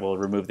 And that will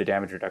remove the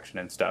damage reduction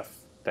and stuff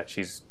that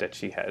she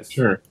has.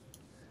 Sure.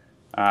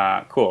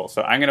 Cool.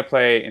 So I'm gonna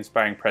play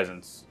Inspiring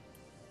Presence.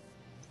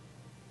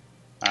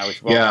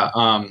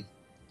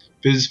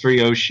 Fizz for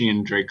Yoshi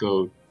and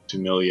Draco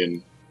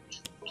Tomillion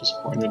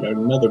just pointed out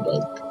another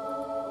bug.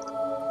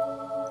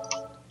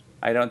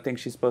 I don't think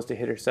she's supposed to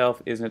hit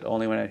herself. Isn't it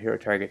only when a hero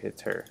target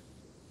hits her?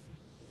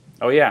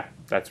 Oh yeah,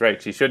 that's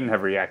right. She shouldn't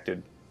have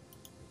reacted.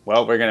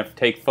 Well, we're going to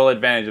take full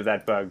advantage of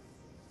that bug.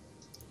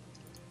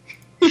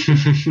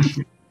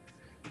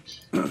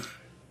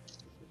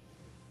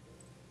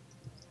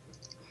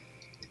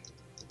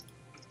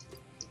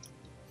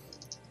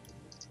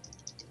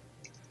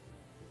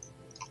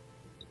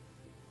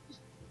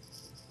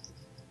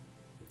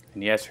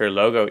 And yes, her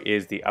logo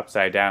is the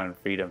upside down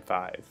Freedom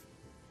 5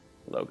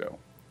 logo.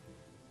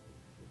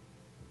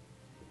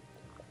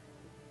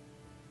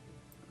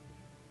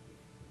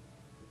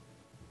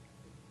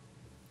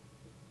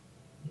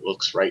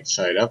 Looks right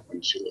side up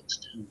when she looks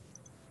down.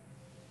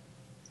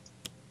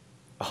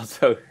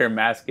 Also, her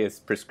mask is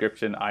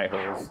prescription eye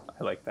holes.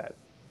 I like that.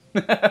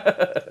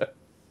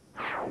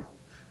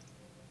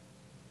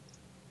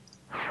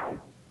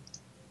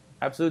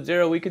 Absolute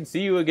Zero, we can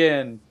see you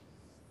again.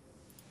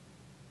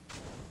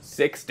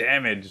 6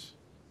 damage.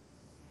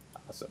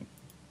 Awesome.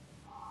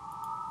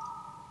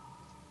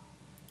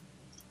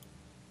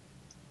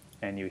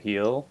 And you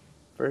heal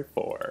for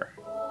 4.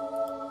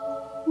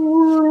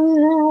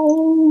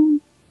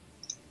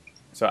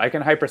 So I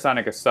can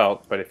Hypersonic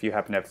Assault, but if you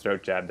happen to have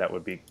Throat Jab, that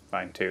would be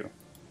fine too.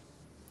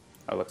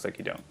 Oh, looks like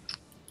you don't.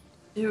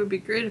 It would be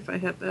great if I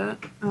had that.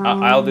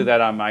 I'll do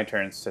that on my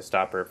turns to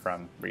stop her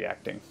from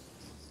reacting.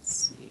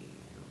 Let's see.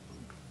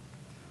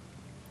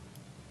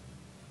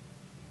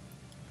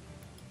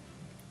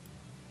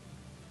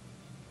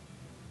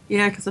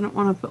 Yeah, because I don't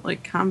want to put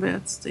like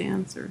combat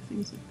stance or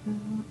things like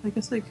that. I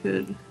guess I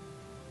could.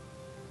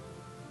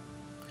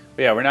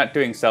 But yeah, we're not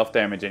doing self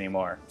damage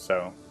anymore,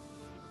 so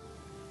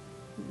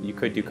you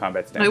could do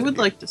combat stance. I would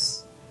like to.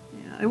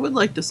 Yeah, I would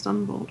like to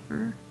stun bolt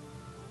her.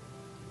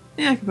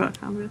 Yeah, I could put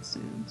combat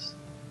stance.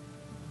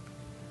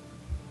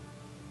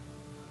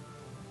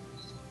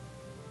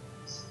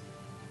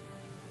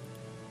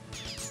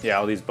 Yeah,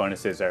 all these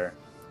bonuses are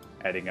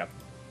adding up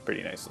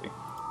pretty nicely.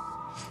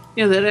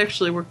 Yeah, that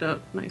actually worked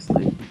out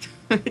nicely.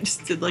 I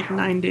just did like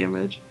 9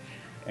 damage.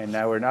 And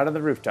now we're not on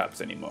the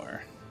rooftops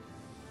anymore.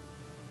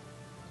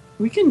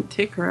 We can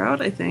take her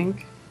out, I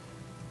think.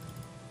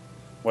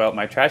 Well,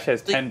 my trash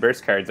has 10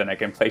 burst cards and I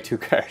can play 2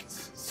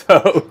 cards.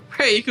 So,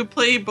 Right, you could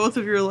play both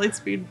of your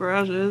lightspeed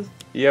barrages.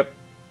 yep,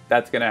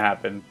 that's gonna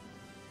happen.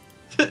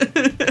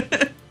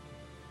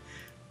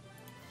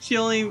 She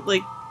only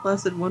like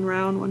lasted 1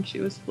 round when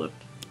she was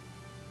flipped.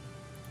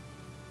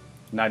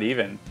 Not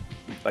even.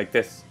 Like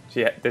this.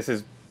 This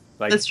is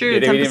like That's true. we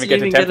didn't even get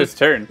to Tempest's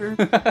turn.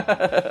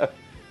 her.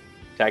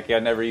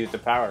 Tachyon never used the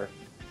power.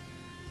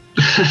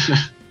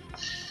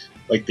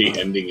 Like the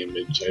ending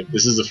image.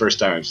 This is the first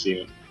time I've seen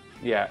it.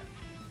 Yeah.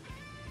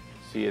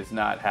 She is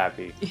not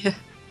happy. Yeah.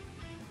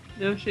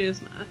 No, she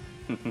is not.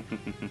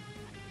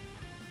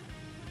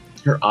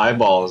 Her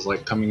eyeball is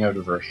like coming out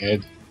of her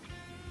head.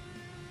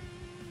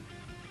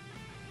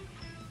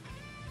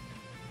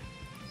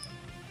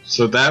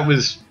 So that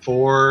was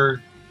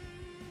 4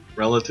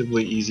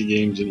 relatively easy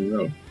games in a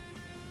row.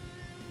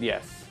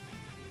 Yes.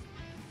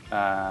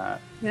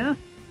 Yeah.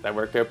 That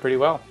worked out pretty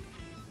well.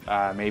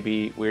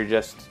 Maybe we're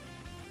just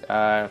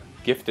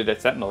gifted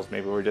at Sentinels.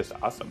 Maybe we're just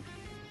awesome.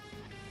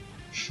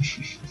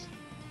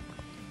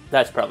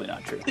 That's probably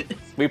not true.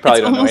 We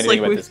probably don't know anything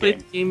about this game.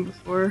 It's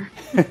almost like we've played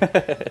the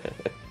game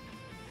before.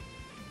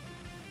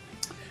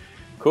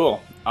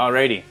 Cool.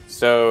 Alrighty.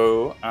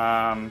 So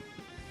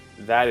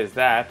that is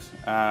that.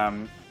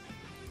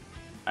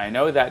 I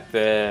know that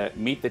the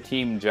Meet the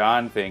Team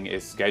John thing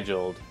is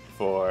scheduled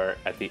for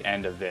at the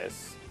end of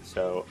this.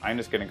 So I'm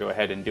just going to go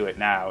ahead and do it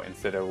now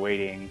instead of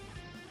waiting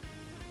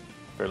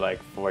for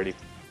like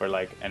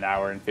an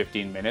hour and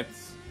 15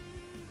 minutes.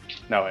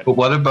 No, But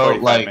what about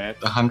 45 like minutes.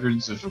 the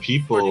hundreds of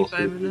people 45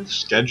 who minutes.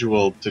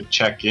 scheduled to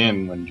check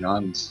in when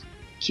John's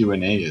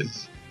Q&A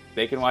is?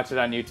 They can watch it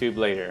on YouTube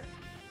later.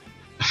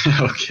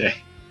 Okay.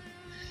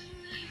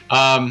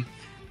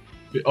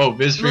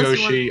 Viz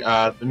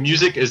Ryoshi, the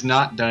music is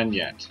not done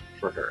yet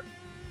for her.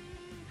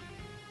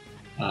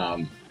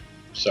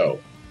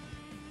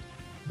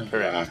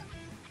 Correct.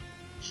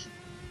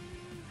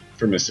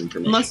 For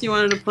misinformation. Unless you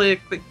wanted to play a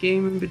quick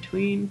game in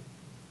between.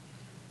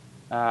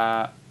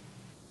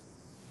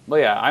 Well,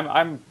 yeah,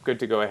 I'm good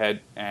to go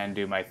ahead and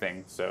do my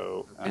thing.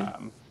 So Okay.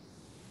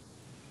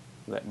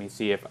 let me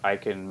see if I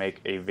can make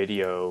a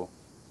video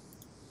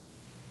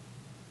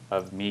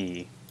of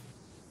me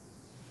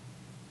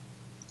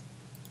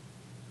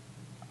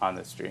on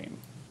the stream.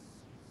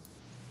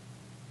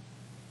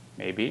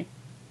 Maybe.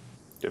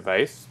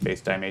 Device,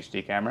 FaceTime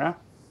HD camera.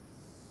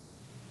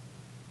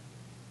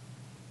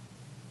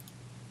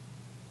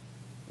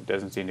 It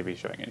doesn't seem to be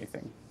showing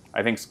anything.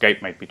 I think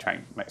Skype might be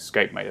trying.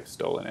 Skype might have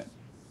stolen it.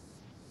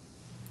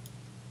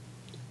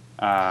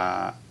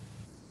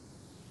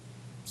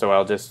 So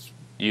I'll just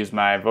use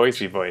my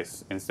voicey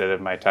voice instead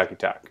of my talkie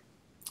talk.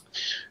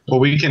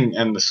 Well, we can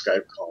end the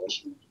Skype call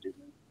if you want to do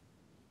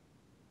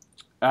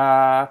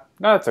that.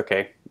 No, that's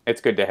okay. It's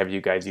good to have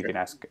you guys. You can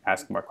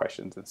ask more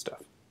questions and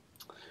stuff.